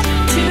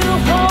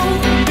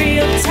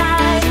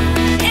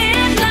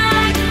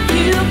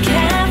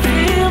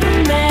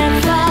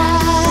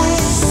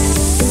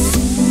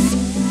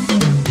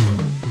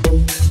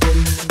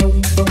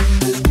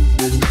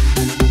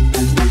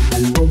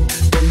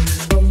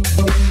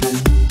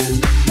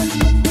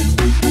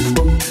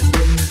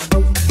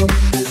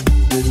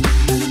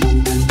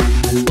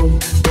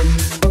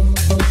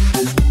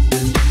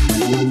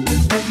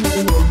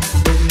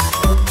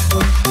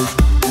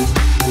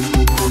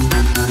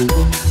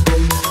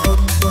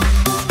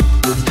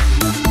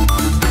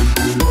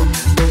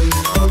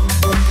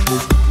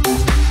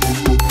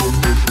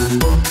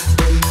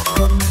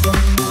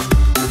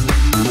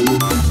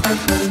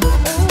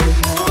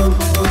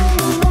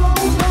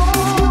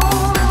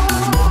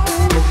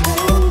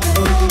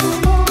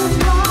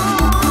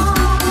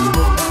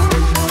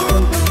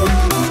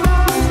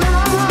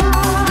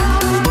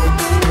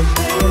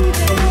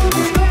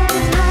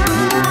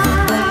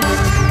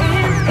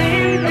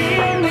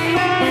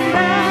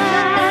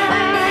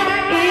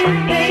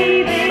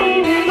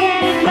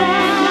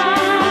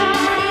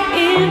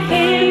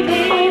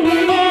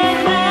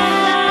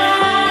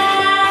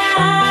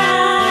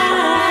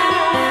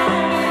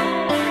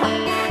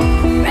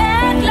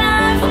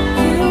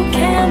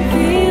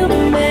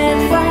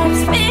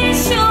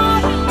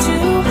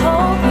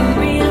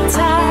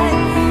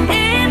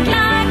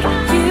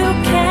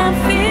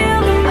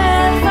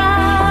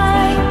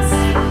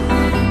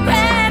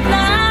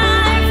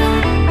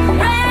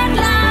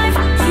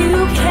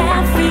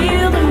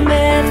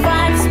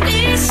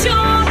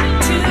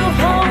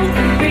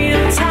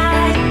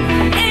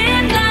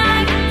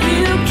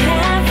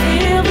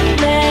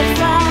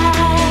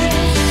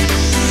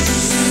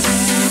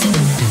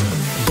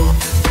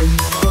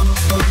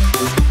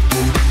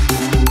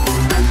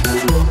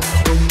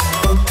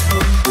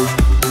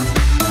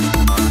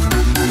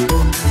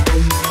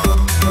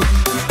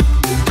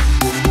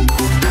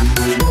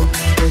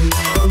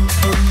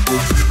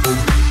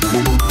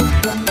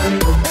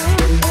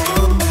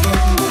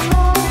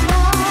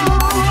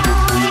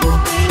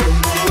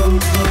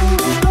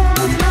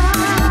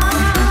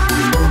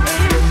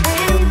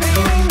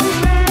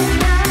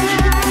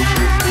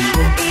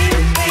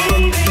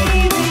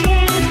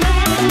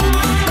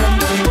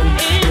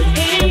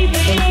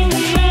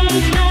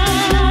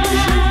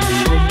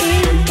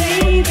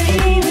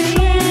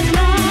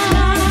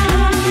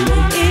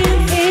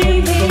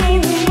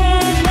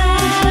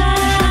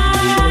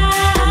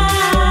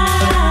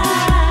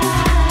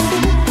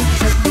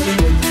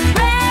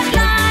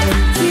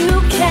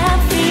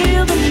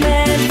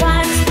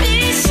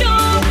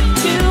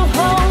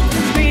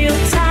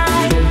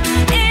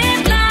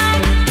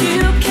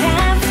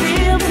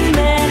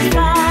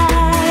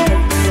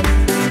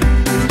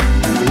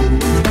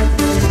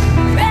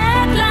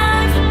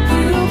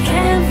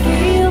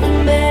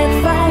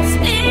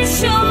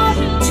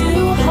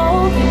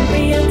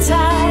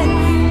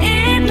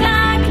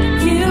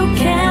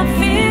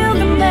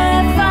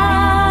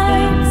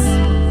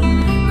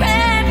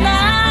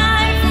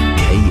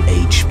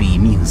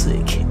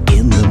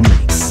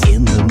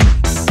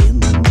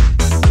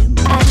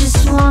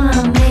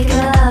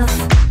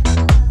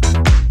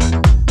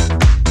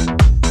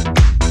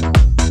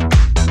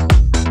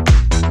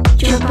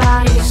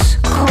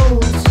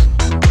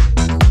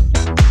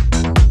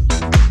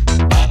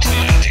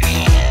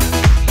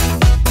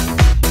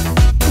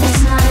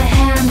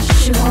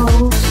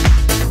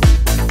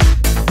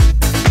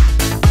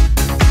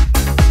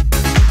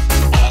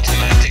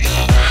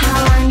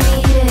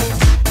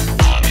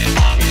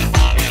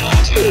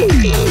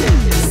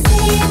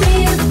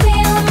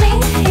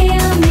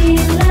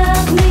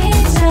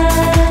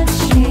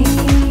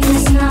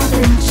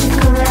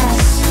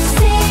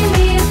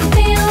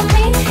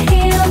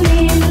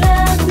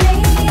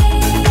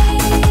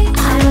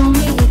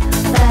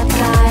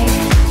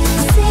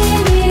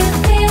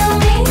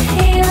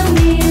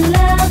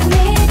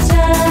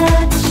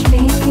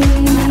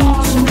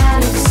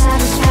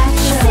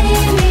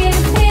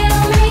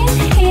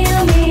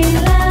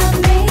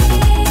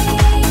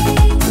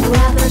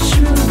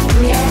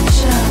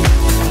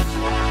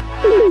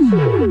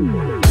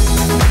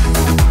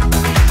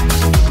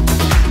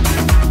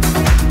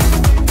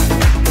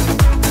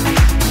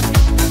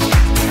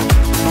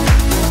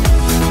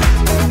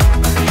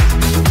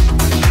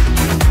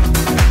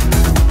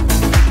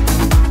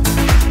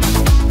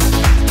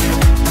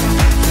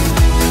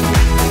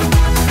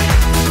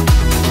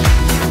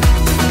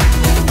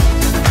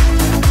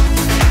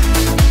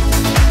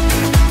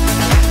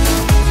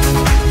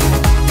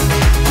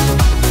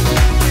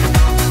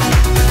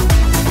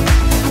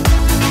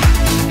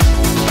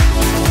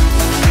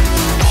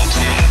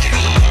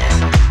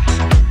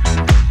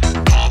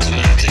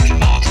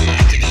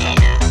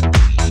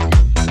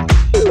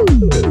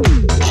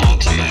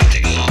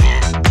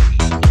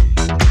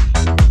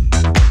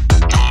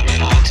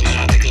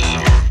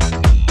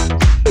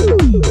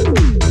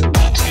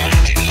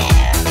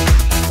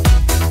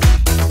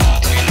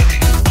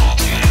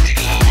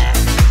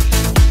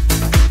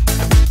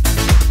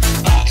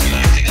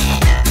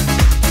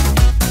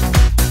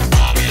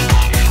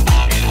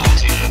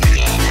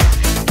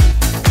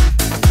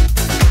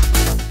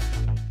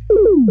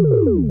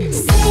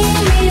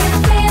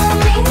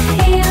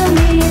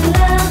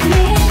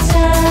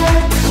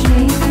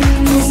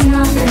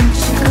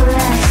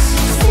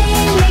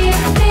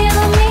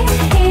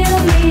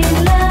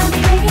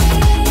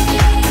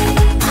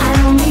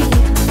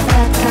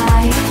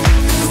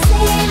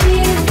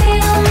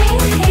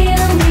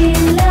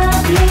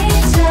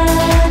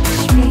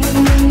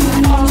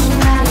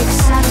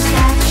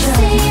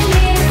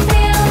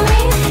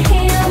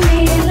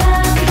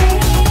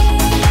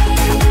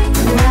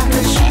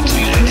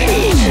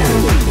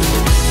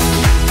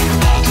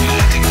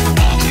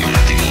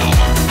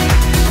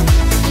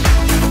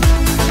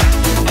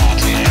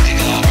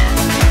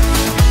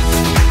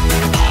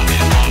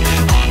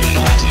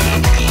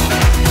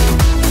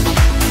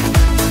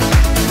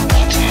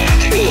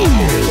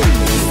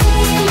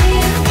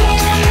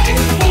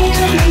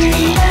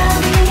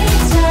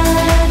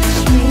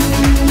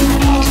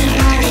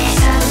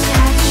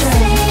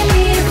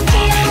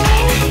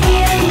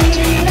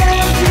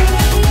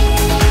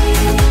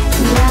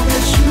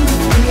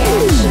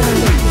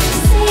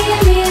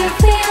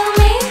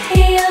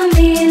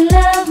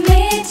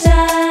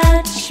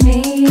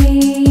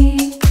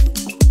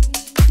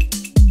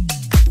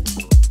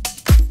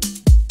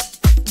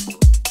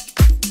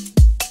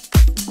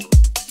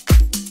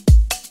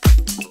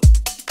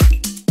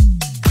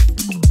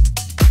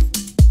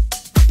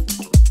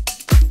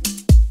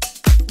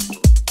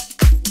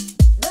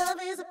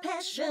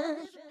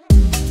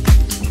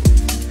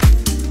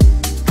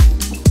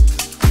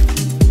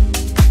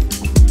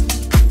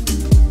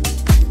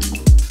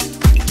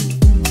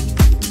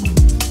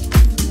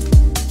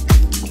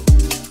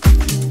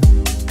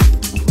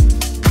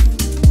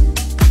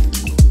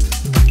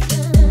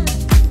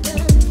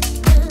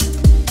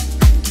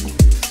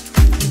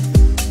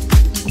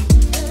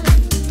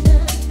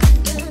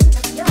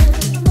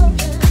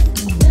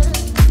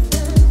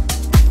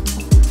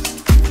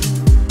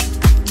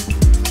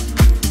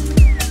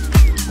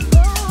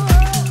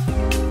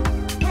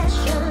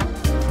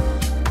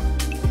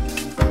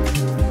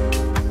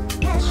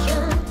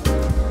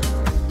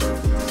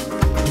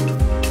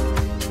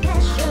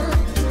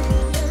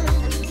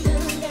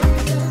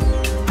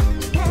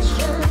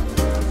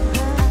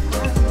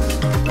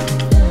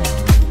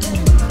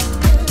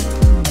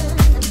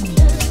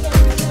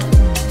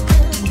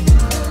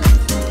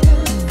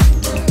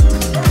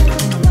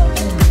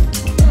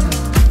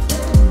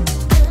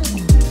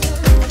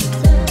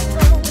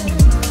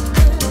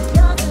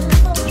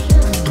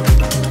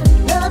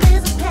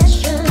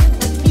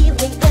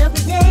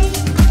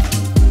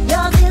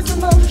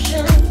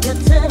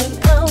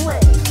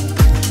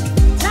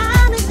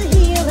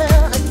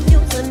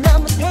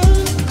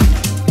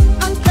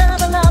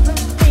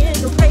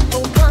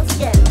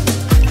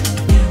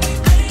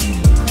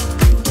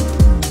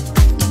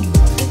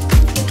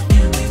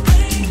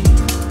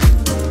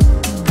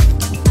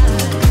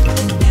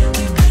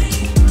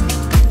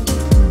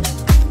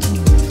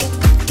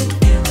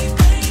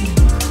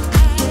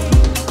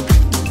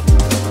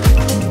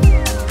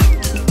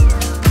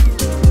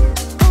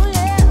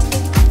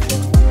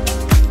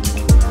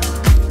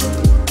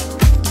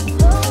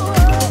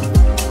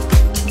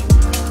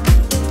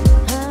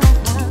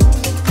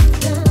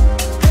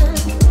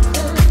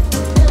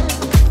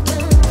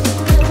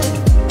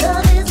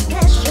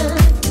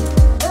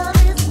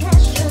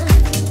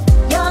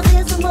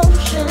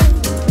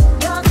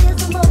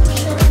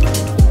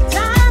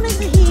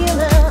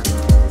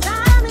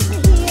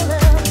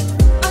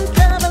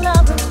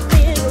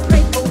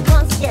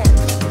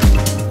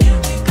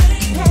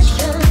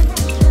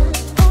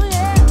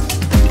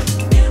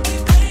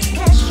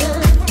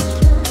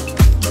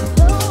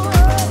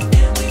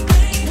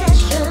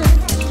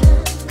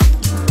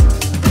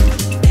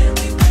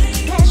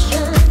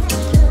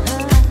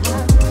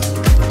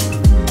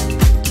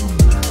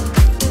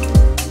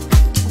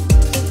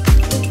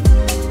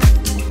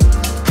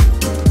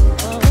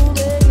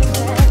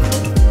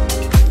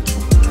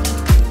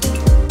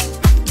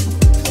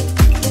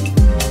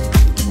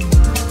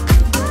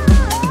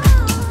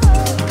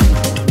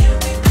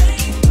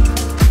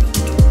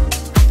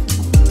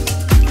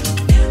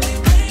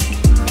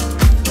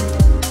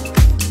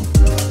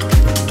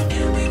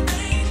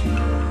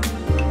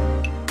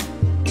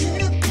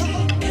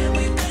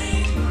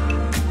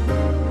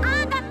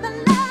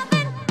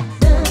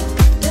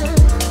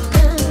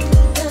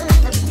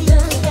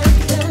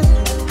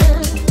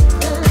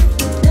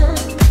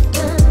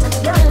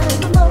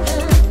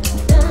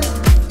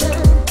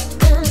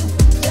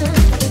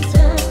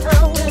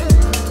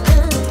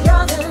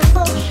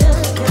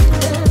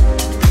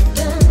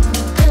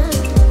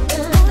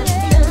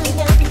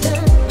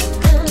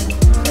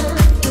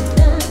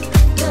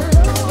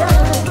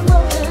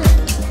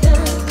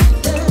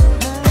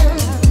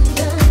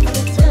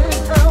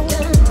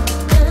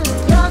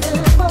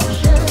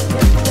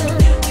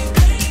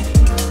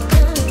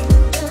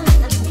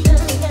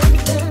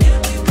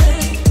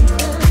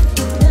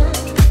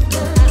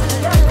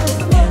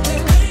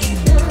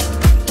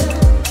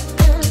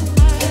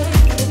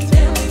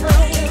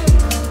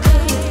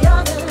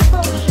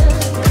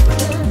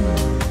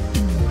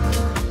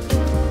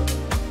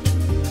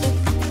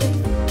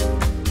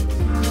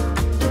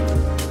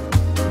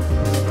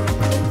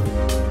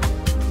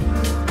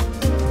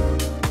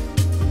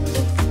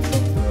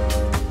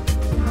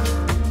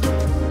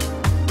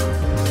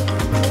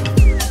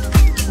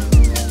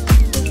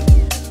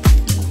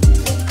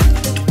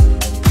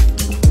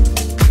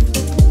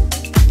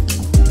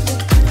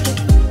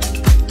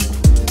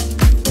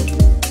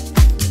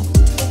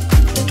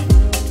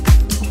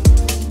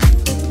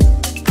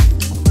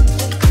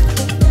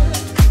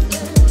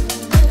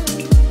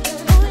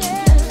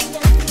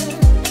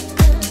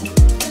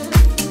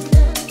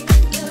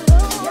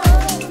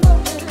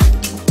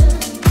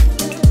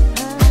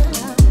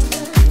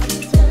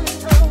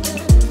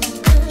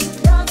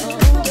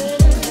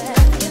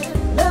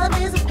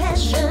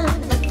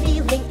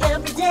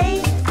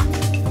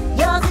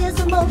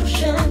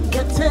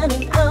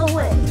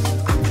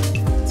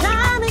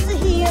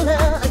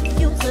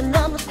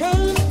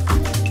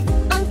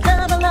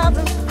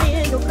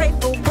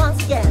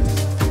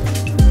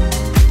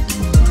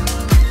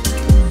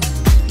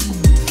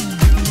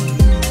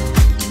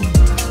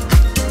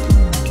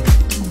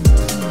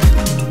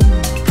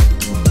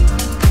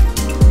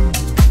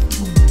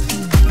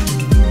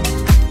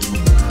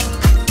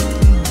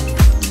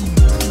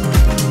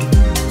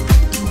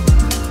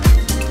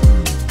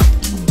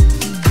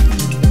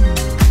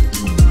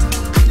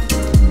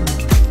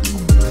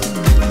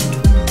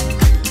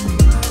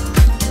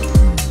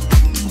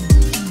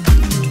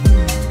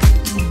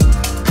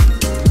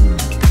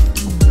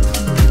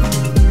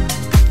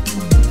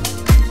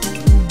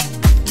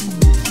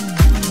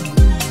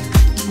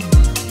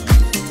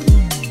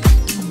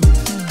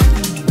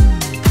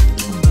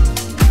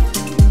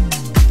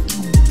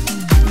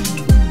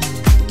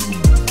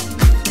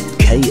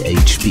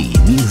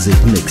The Music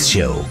Mix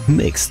Show,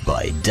 mixed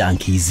by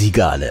Danky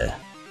Cigale.